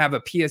got to have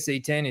a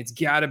PSA 10, it's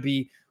got to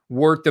be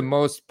worth the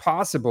most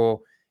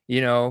possible,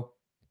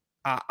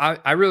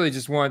 I really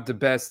just want the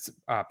best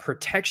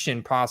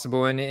protection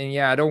possible. And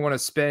I don't want to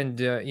spend,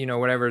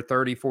 whatever,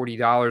 $30,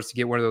 $40 to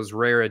get one of those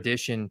rare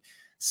edition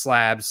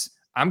slabs.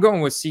 I'm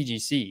going with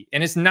CGC.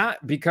 And it's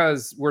not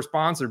because we're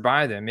sponsored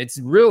by them. It's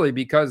really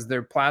because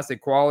their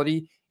plastic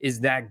quality is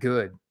that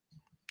good.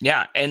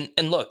 Yeah. And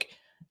look,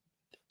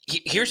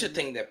 here's the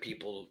thing that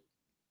people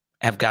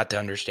have got to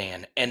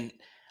understand. And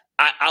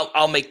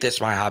I'll make this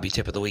my hobby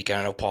tip of the week.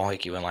 I know Paul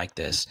Hickey went like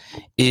this,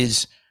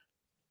 is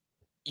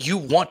you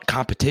want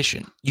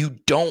competition. You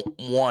don't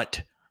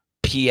want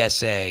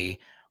PSA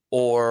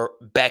or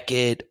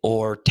Beckett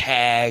or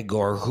Tag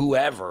or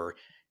whoever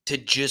to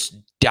just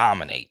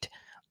dominate.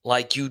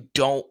 Like, you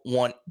don't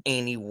want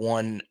any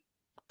one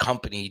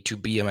company to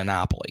be a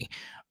monopoly,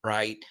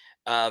 right?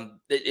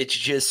 That's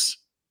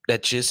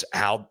just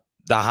how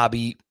the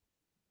hobby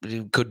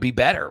could be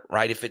better,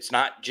 right? If it's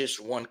not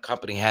just one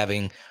company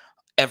having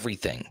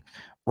everything,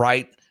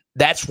 right?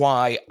 That's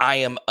why I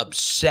am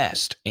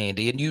obsessed,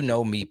 Andy, and you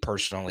know me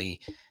personally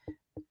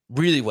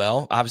really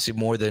well, obviously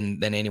more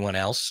than anyone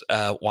else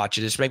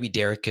watching this. Maybe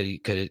Derek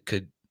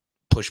could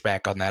push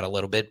back on that a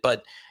little bit,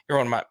 but you're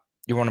one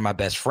of my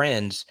best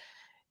friends.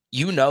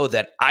 You know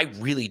that I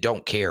really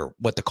don't care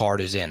what the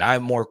card is in.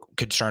 I'm more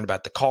concerned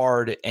about the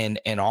card and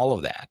all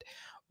of that.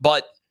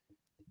 But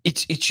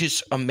it's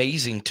just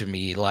amazing to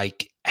me,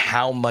 like,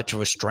 how much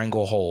of a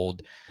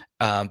stranglehold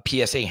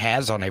PSA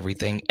has on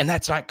everything, and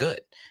that's not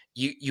good.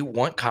 you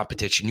want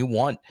competition. You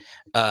want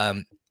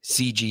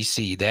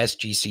CGC, the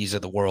SGCs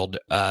of the world,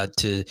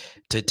 to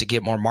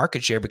get more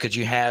market share because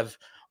you have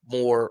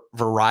more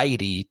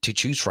variety to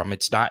choose from.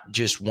 It's not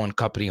just one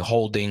company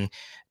holding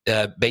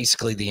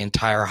basically the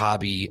entire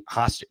hobby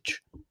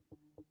hostage.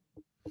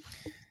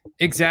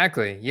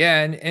 Exactly.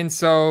 Yeah. And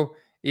so,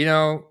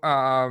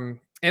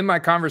 in my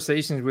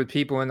conversations with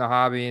people in the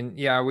hobby, and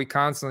yeah, we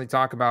constantly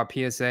talk about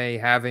PSA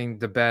having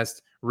the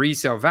best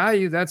resale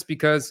value. That's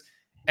because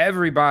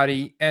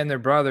everybody and their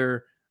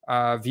brother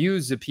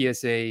views the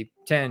PSA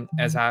 10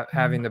 as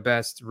having the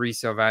best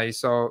resale value.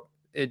 So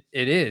it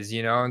is,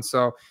 and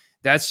so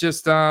that's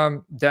just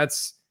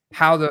that's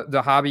how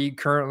the hobby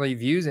currently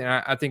views. And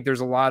I think there's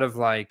a lot of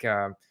like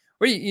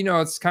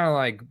it's kind of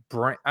like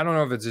brand, I don't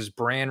know if it's just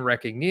brand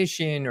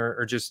recognition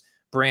or just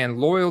brand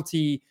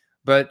loyalty,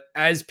 but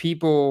as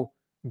people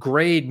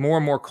grade more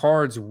and more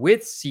cards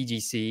with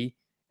CGC,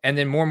 and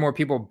then more and more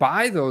people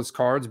buy those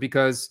cards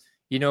because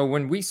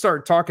when we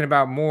start talking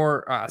about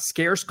more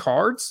scarce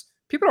cards,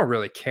 people don't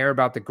really care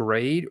about the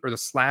grade or the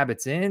slab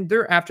it's in.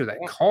 They're after that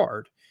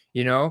card,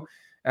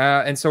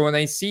 and so when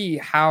they see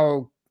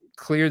how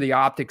clear the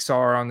optics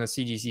are on the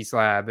CGC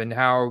slab and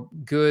how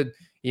good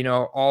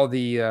all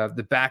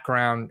the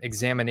background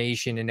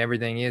examination and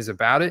everything is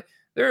about it,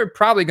 they're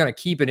probably going to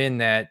keep it in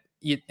that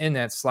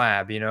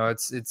slab.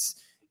 It's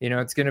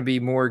going to be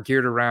more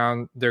geared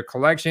around their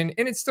collection,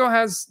 and it still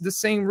has the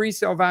same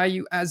resale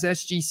value as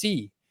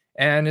SGC,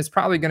 and it's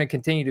probably going to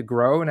continue to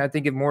grow. And I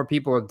think if more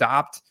people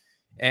adopt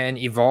and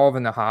evolve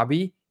in the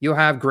hobby, you'll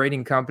have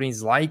grading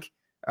companies like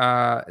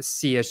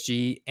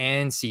CSG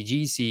and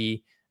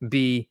CGC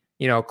be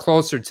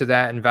closer to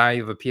that in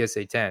value of a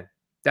PSA 10.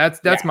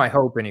 That's my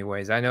hope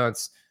anyways. I know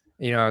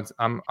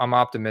I'm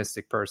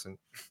optimistic person.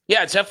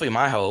 Yeah, it's definitely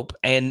my hope.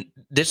 And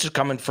this is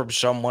coming from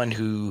someone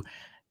who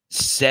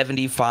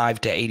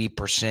 75 to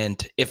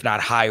 80%, if not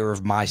higher,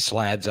 of my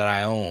slabs that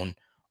I own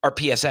are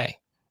PSA,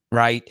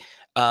 right?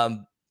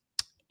 And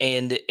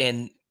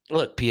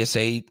look,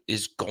 PSA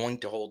is going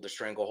to hold the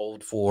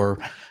stranglehold for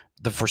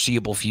the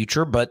foreseeable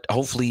future, but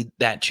hopefully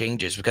that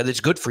changes because it's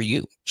good for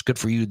you. It's good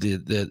for you,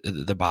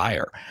 the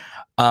buyer.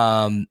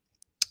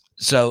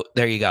 So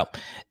there you go.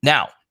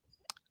 Now,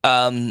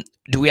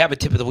 do we have a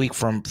tip of the week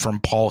from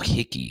Paul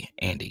Hickey,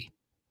 Andy?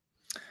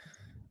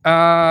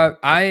 We're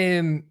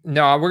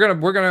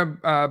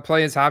gonna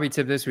play his hobby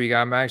tip this week.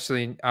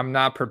 I'm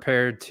not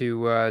prepared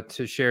to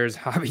share his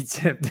hobby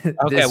tip.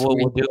 Okay, well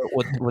we'll do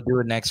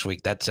it next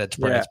week. That's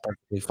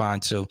perfectly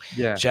fine. So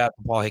yeah, shout out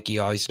to Paul Hickey.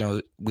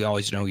 We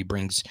always know he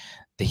brings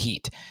the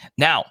heat.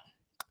 Now,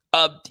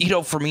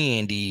 for me,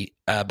 Andy,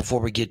 before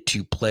we get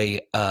to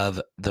play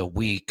of the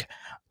week,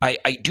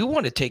 I do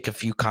want to take a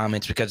few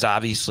comments because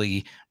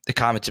obviously the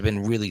comments have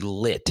been really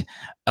lit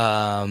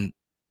about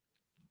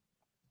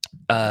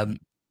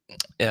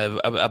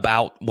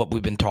what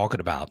we've been talking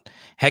about.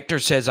 Hector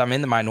says, I'm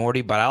in the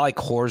minority, but I like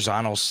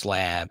horizontal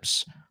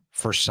slabs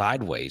for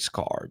sideways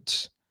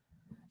cards.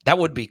 That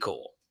would be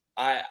cool.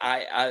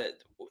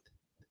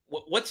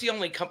 What's the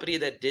only company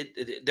that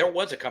did? There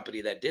was a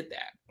company that did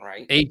that,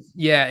 right?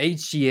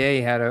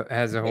 HGA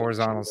has a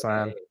horizontal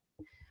slab.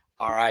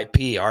 RIP.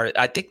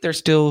 I think they're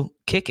still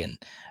kicking.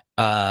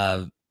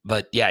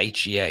 But yeah,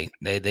 HGA.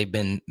 They've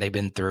been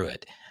through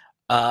it.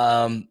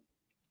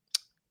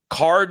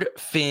 Card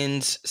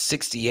Fins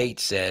 68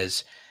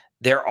 says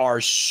there are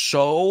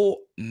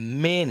so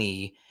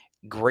many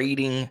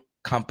grading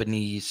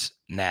companies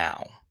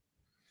now.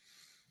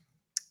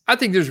 I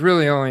think there's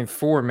really only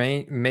four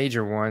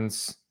major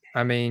ones.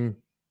 I mean,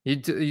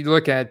 you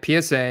look at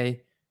PSA,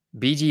 BGS,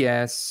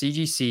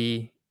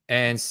 CGC,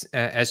 and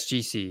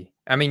SGC.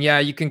 I mean, yeah,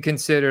 you can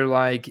consider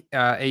like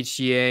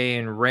HGA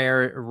and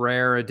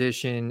Rare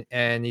Edition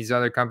and these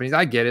other companies.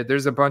 I get it.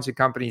 There's a bunch of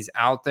companies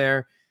out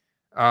there,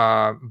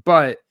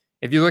 but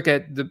if you look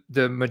at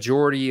the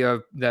majority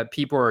of that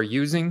people are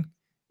using,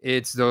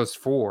 it's those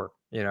four.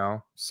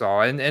 So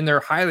and they're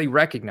highly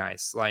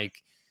recognized.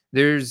 Like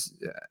there's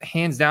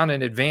hands down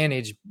an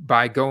advantage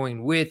by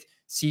going with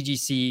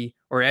CGC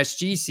or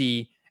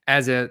SGC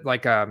as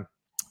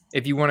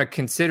if you want to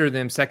consider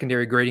them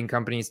secondary grading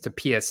companies to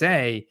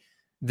PSA,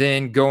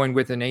 then going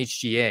with an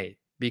HGA.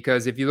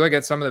 Because if you look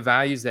at some of the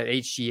values that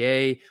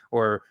HGA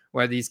or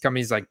whether these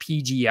companies like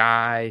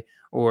PGI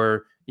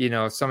or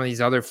some of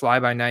these other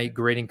fly-by-night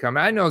grading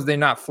companies, I know they're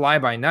not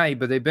fly-by-night,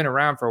 but they've been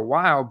around for a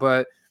while,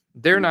 but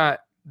they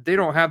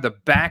don't have the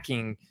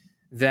backing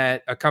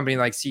that a company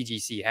like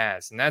CGC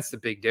has. And that's the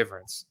big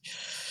difference.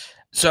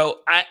 So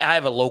I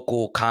have a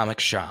local comic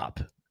shop.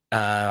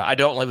 I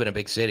don't live in a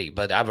big city,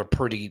 but I have a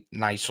pretty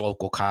nice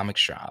local comic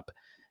shop.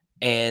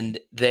 And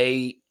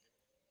they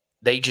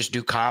just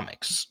do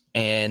comics.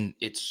 And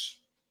it's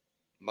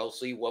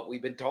mostly what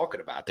we've been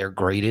talking about. They're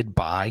graded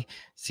by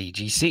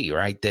CGC,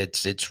 right?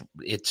 It's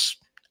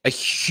a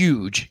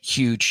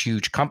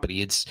huge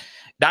company. It's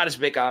not as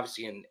big,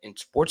 obviously, in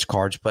sports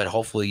cards, but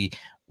hopefully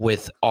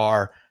with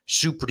our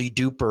super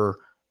duper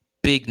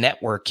big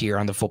network here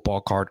on the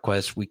Football Card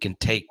Quest, we can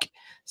take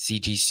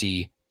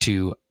CGC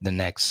to the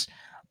next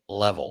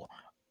level.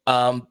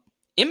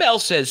 ML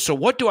says, so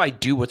what do I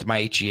do with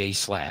my HEA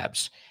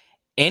slabs?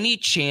 Any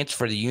chance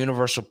for the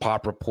universal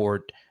pop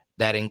report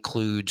that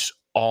includes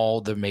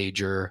all the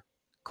major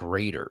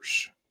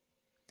graders?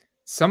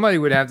 Somebody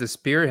would have to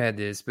spearhead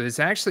this, but it's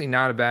actually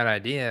not a bad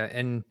idea.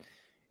 And,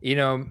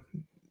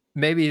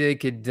 maybe they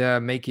could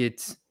make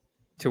it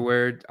to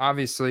where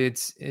obviously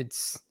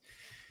it's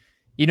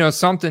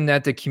something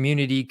that the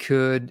community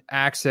could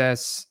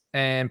access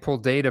and pull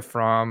data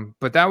from.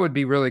 But that would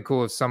be really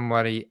cool if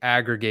somebody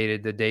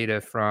aggregated the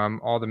data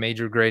from all the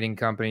major grading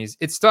companies.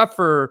 It's tough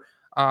for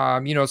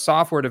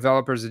software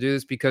developers to do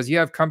this because you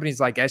have companies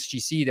like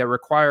SGC that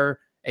require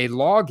a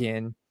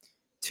login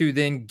to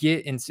then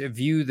get and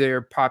view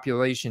their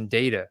population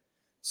data.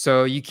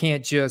 So you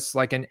can't just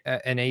like an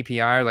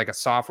API or like a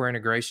software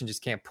integration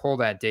just can't pull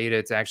that data.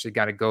 It's actually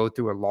got to go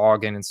through a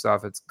login and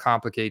stuff. It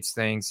complicates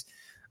things.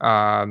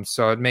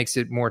 So it makes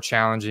it more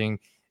challenging.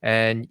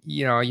 And,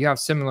 you have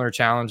similar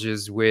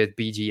challenges with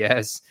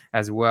BGS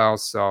as well.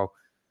 So,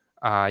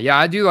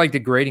 I do like the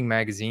grading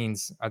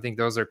magazines. I think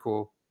those are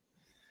cool.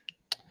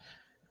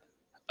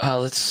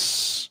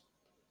 Let's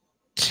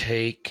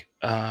take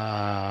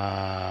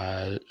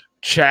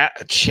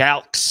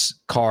Chalk's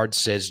card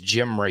says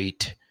Gem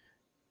Rate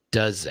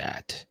does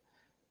that.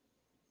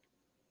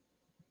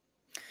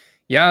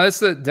 Yeah, that's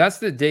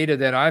the data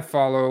that I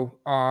follow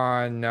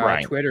on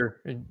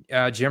Twitter,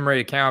 Gem Rate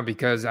account,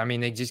 because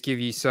they just give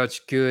you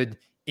such good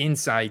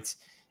insights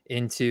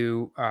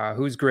into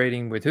who's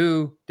grading with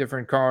who,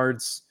 different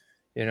cards,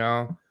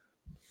 I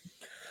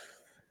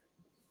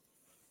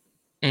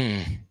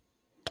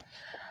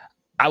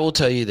will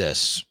tell you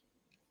this.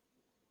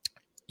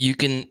 You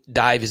can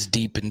dive as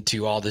deep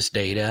into all this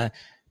data.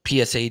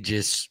 PSA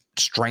just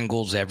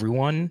strangles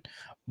everyone,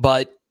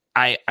 but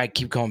I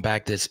keep going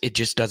back to this. It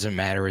just doesn't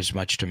matter as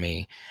much to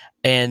me.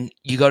 And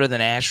you go to the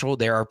National,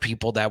 there are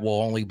people that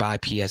will only buy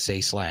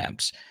PSA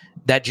slabs.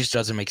 That just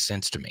doesn't make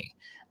sense to me.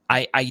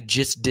 I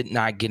just did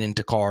not get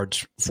into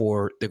cards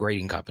for the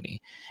grading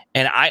company.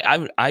 And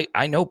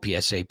I know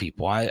PSA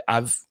people.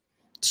 I've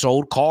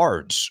sold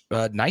cards,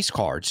 nice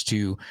cards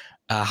to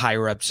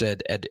higher ups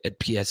at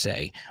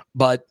PSA.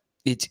 But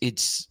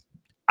it's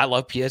I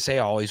love PSA, I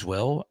always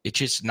will. It's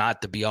just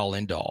not the be all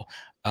end all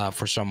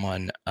for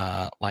someone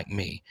like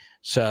me.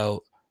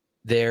 So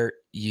there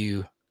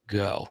you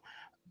go.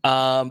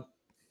 So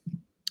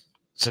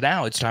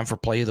now it's time for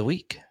play of the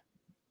week.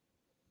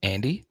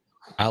 Andy,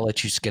 I'll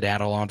let you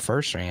skedaddle on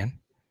first, man.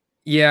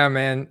 Yeah,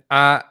 man.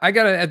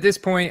 At this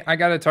point, I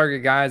gotta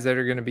target guys that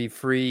are gonna be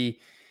free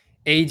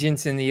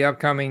agents in the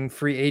upcoming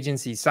free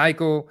agency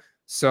cycle.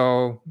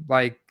 So,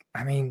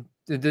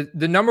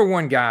 the number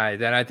one guy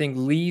that I think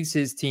leaves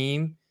his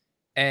team,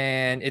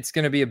 and it's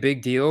going to be a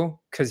big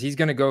deal because he's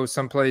going to go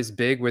someplace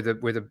big with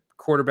a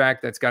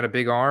quarterback that's got a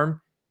big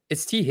arm.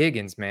 It's T.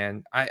 Higgins,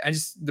 man.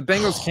 The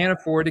Bengals can't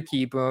afford to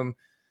keep him.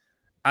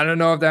 I don't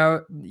know if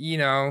that,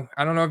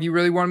 I don't know if you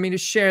really want me to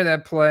share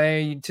that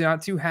play. You're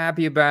not too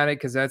happy about it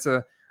because that's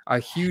a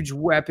huge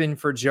weapon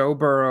for Joe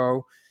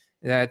Burrow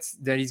that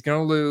he's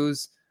going to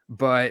lose.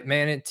 But,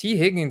 man, T.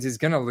 Higgins is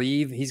going to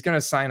leave. He's going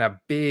to sign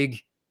a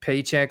big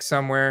paycheck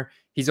somewhere.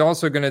 He's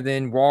also going to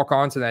then walk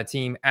onto that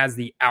team as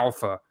the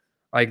alpha.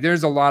 Like,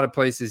 there's a lot of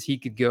places he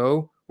could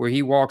go where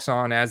he walks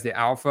on as the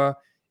alpha,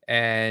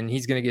 and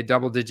he's going to get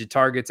double-digit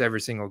targets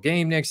every single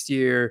game next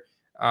year.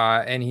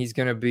 And he's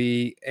going to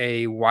be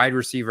a wide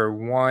receiver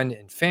 1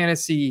 in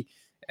fantasy,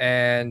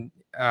 and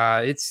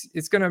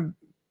it's going to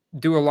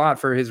do a lot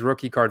for his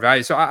rookie card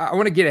value. So I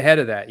want to get ahead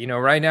of that.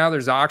 Right now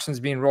there's auctions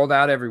being rolled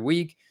out every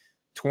week.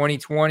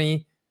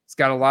 2020, it's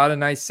got a lot of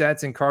nice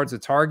sets and cards to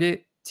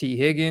target. T.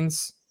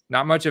 Higgins,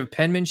 not much of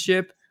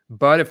penmanship,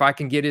 but if I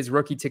can get his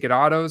rookie ticket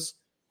autos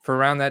for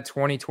around that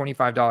 $20,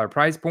 $25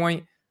 price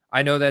point,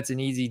 I know that's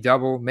an easy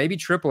double, maybe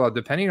triple up,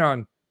 depending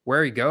on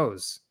where he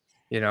goes.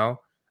 The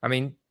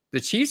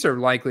Chiefs are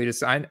likely to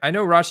sign. I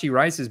know Rashee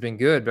Rice has been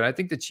good, but I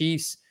think the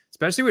Chiefs,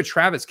 especially with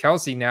Travis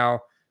Kelce now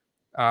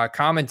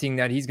commenting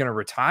that he's going to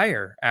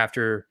retire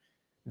after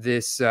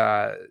this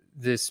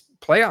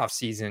playoff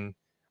season,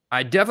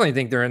 I definitely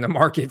think they're in the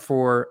market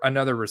for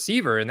another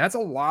receiver, and that's a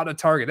lot of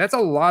target. That's a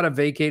lot of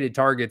vacated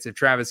targets if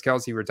Travis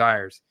Kelce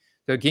retires.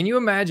 So can you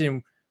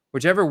imagine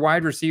whichever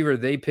wide receiver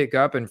they pick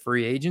up in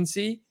free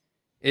agency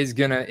is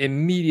going to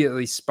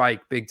immediately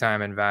spike big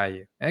time in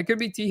value? And it could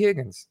be T.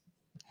 Higgins.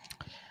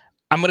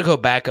 I'm going to go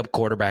backup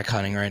quarterback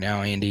hunting right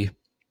now, Andy.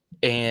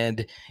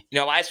 And,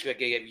 last week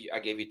I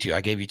gave you two.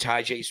 I gave you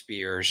Tyjae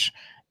Spears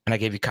and I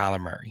gave you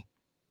Kyler Murray.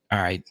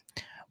 All right.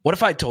 What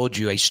if I told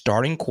you a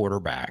starting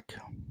quarterback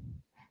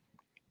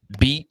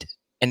beat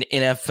an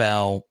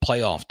NFL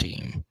playoff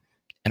team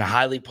in a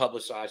highly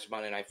publicized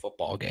Monday Night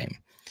Football game,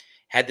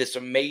 had this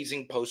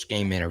amazing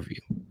post-game interview,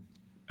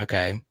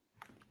 okay?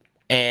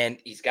 And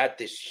he's got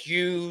this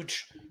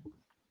huge,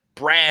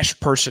 brash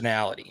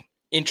personality,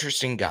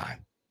 interesting guy.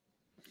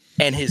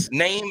 And his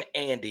name,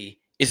 Andy,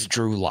 is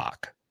Drew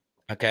Lock,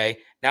 okay?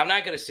 Now, I'm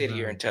not going to sit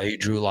here and tell you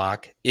Drew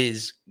Lock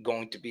is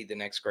going to be the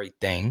next great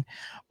thing,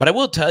 but I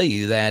will tell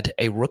you that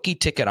a rookie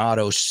ticket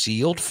auto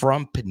sealed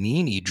from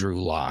Panini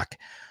Drew Lock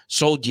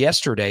sold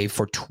yesterday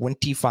for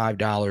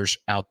 $25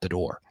 out the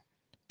door.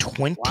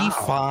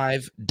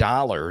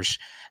 $25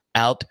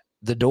 out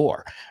the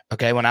door.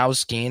 Okay, when I was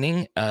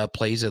scanning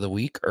plays of the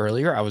week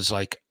earlier, I was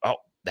like, oh,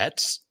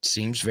 that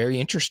seems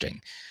very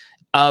interesting.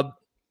 All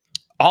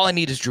I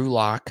need is Drew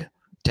Lock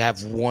to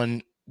have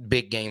one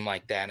big game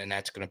like that, and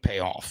that's going to pay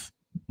off,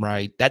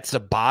 right? That's the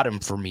bottom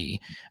for me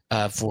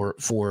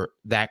for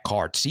that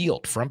card,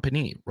 sealed from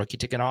Panini, rookie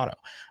ticket auto.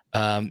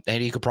 And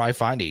you could probably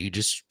find it. You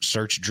just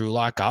search Drew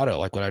Lock auto,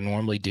 like what I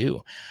normally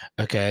do.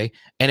 Okay.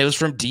 And it was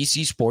from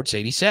DC Sports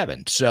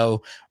 87.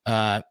 So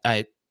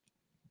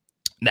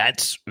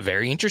that's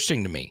very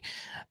interesting to me.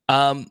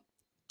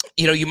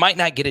 You might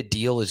not get a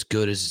deal as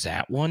good as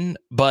that one,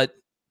 but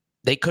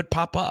they could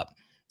pop up,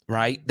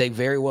 right? They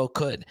very well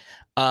could.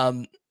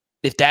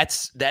 If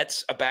that's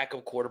a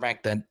backup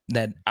quarterback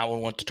that I would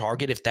want to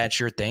target, if that's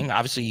your thing.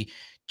 Obviously,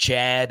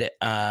 Chad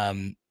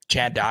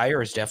Dyer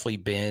has definitely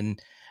been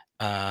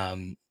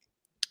the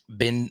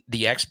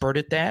expert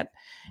at that.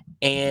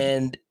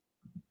 And,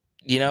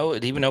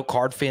 even though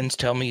card fans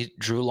tell me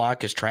Drew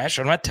Lock is trash,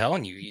 I'm not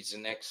telling you he's the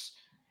next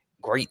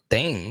great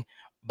thing,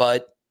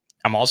 but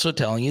I'm also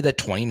telling you that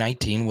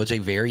 2019 was a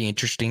very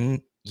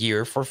interesting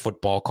year for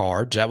football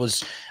cards. That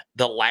was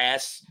the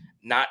last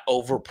not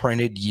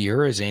overprinted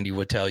year, as Andy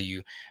would tell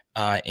you,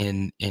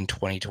 in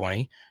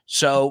 2020.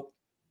 So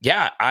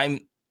yeah,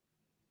 I'm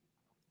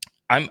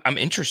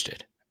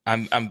interested.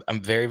 I'm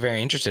very,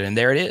 very interested. And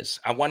there it is.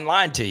 I wasn't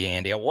lying to you,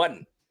 Andy. I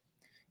wasn't.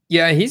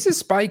 Yeah, he's a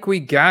spike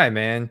week guy,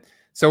 man.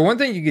 So one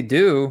thing you could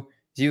do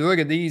is you look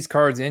at these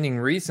cards ending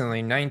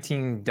recently,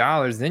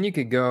 $19. Then you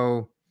could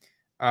go,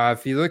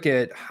 if you look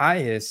at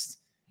highest,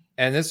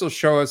 and this will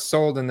show us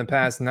sold in the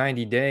past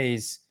 90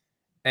 days.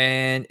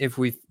 And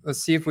let's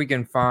see if we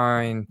can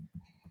find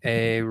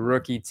a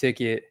rookie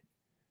ticket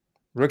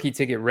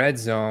red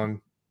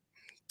zone.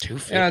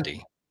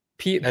 250.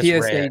 PSA,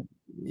 red.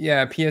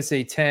 Yeah,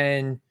 PSA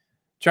 10.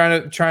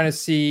 Trying to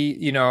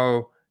see,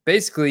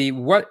 basically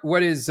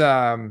what is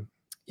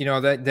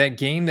that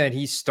game that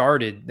he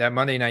started, that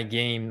Monday night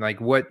game, like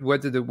where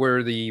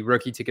the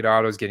rookie ticket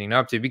autos getting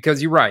up to?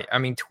 Because you're right. I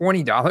mean,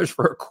 $20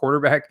 for a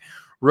quarterback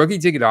rookie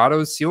ticket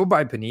auto sealed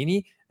by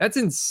Panini, that's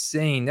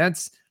insane.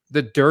 That's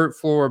the dirt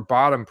floor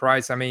bottom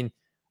price. I mean,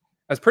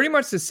 that's pretty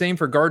much the same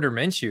for Gardner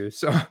Minshew.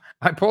 So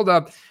I pulled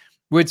up,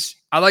 which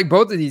I like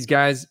both of these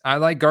guys. I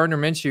like Gardner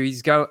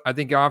Minshew. I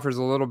think offers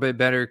a little bit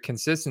better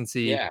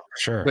consistency. Yeah,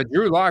 sure. But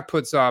Drew Lock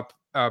puts up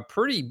a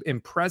pretty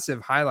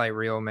impressive highlight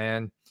reel,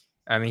 man.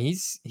 I mean,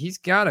 he's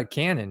got a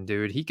cannon,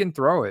 dude. He can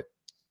throw it.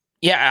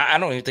 Yeah, I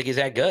don't even think he's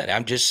that good.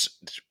 I'm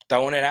just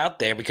throwing it out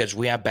there because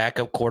we have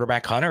backup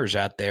quarterback hunters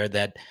out there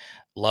that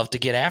love to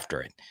get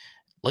after it.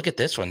 Look at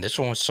this one. This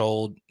one was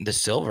sold the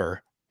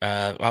silver.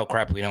 Oh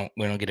crap, we don't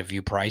get a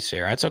view price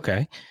here. That's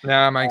okay.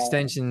 No, my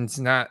extension's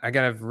not. I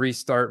gotta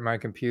restart my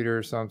computer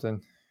or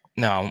something.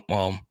 No,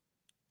 well,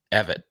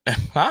 Evan.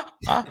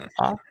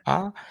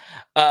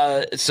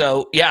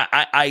 So yeah,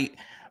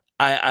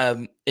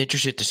 I'm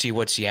interested to see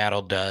what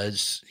Seattle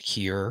does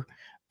here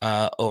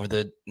over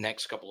the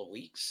next couple of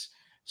weeks.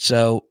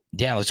 So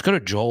yeah, let's go to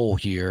Joel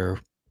here.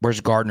 Where's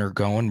Gardner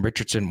going?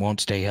 Richardson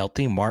won't stay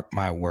healthy. Mark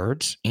my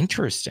words.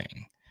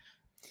 Interesting.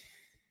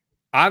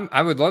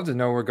 I would love to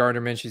know where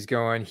Gardner Minshew's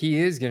going. He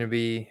is going to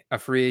be a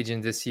free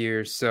agent this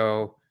year,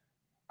 so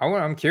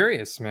I'm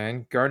curious,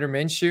 man. Gardner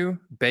Minshew,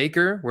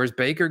 Baker. Where's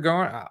Baker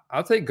going?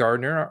 I'll take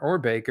Gardner or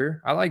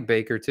Baker. I like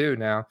Baker too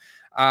now.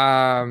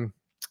 I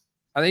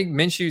think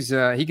Minshew's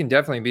he can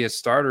definitely be a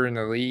starter in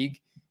the league.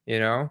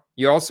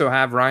 You also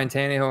have Ryan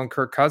Tannehill and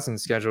Kirk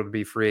Cousins scheduled to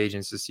be free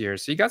agents this year,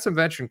 so you got some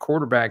veteran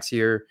quarterbacks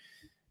here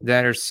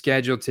that are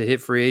scheduled to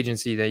hit free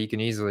agency that you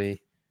can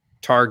easily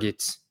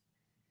target.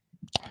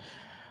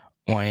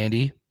 Well,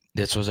 Andy,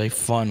 this was a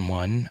fun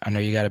one. I know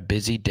you got a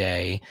busy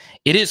day.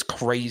 It is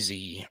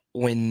crazy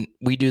when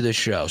we do this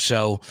show.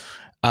 So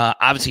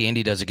obviously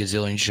Andy does a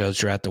gazillion shows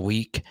throughout the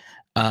week.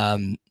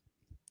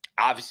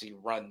 Obviously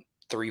run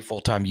 3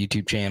 full-time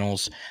YouTube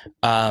channels.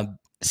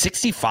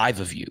 65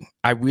 of you.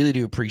 I really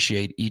do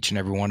appreciate each and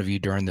every one of you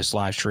during this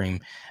live stream.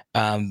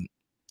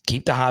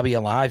 Keep the hobby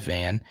alive,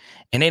 man.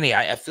 And Andy,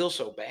 I feel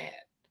so bad.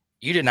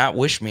 You did not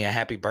wish me a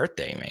happy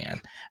birthday,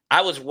 man. I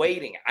was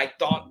waiting. I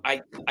thought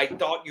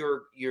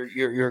you're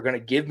going to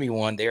give me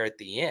one there at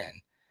the end.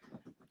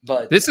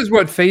 But this is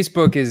what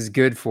Facebook is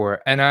good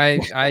for. And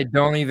I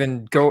don't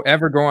even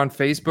ever go on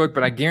Facebook,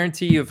 but I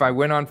guarantee you if I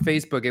went on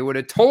Facebook, it would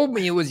have told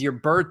me it was your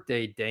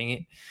birthday, dang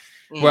it.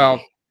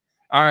 Well,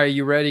 all right,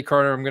 you ready,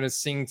 Carter? I'm going to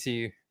sing to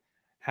you.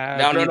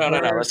 No.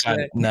 Let's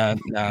not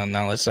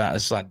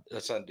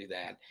do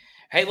that.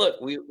 Hey, look,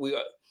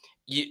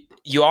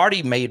 you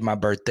already made my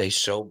birthday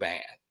so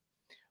bad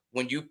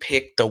when you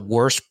picked the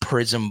worst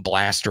Prism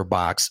Blaster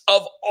box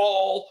of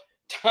all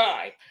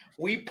time.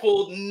 We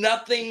pulled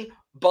nothing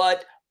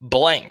but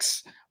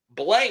blanks,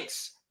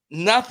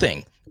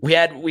 nothing.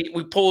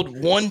 We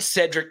pulled one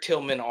Cedric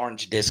Tillman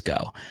Orange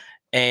Disco,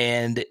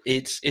 and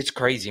it's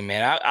crazy,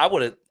 man.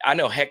 I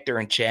know Hector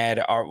and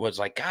Chad was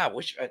like, God,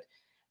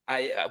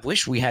 I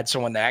wish we had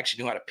someone that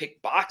actually knew how to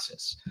pick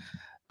boxes.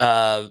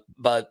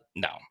 But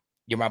no,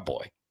 you're my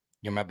boy.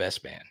 You're my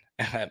best man.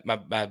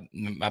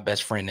 my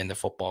best friend in the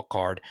football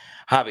card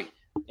hobby.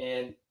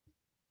 And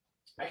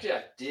actually,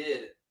 I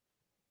did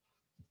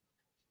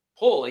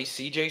pull a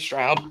CJ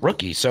Stroud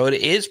rookie. So it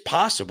is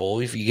possible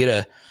if you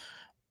get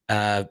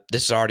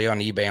this is already on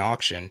eBay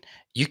auction,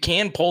 you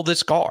can pull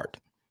this card.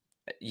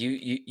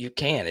 You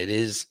can. It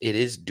is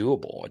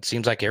doable. It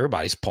seems like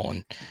everybody's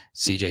pulling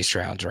CJ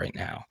Strouds right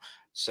now.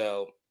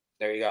 So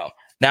there you go.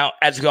 Now,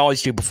 as we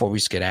always do before we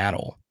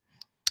skedaddle,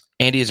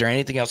 Andy, is there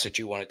anything else that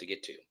you wanted to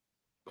get to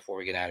before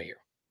we get out of here?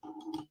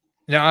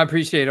 No, I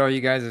appreciate all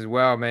you guys as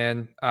well,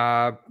 man.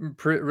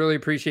 Really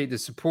appreciate the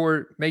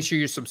support. Make sure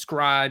you're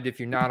subscribed if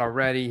you're not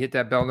already. Hit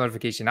that bell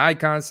notification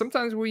icon.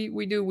 Sometimes we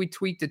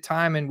tweak the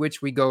time in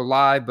which we go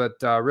live, but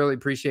really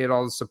appreciate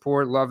all the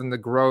support, loving the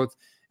growth,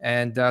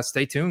 and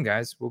stay tuned,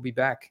 guys. We'll be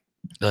back.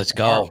 Let's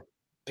go.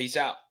 Peace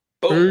out.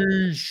 Boom.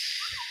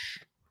 Peace.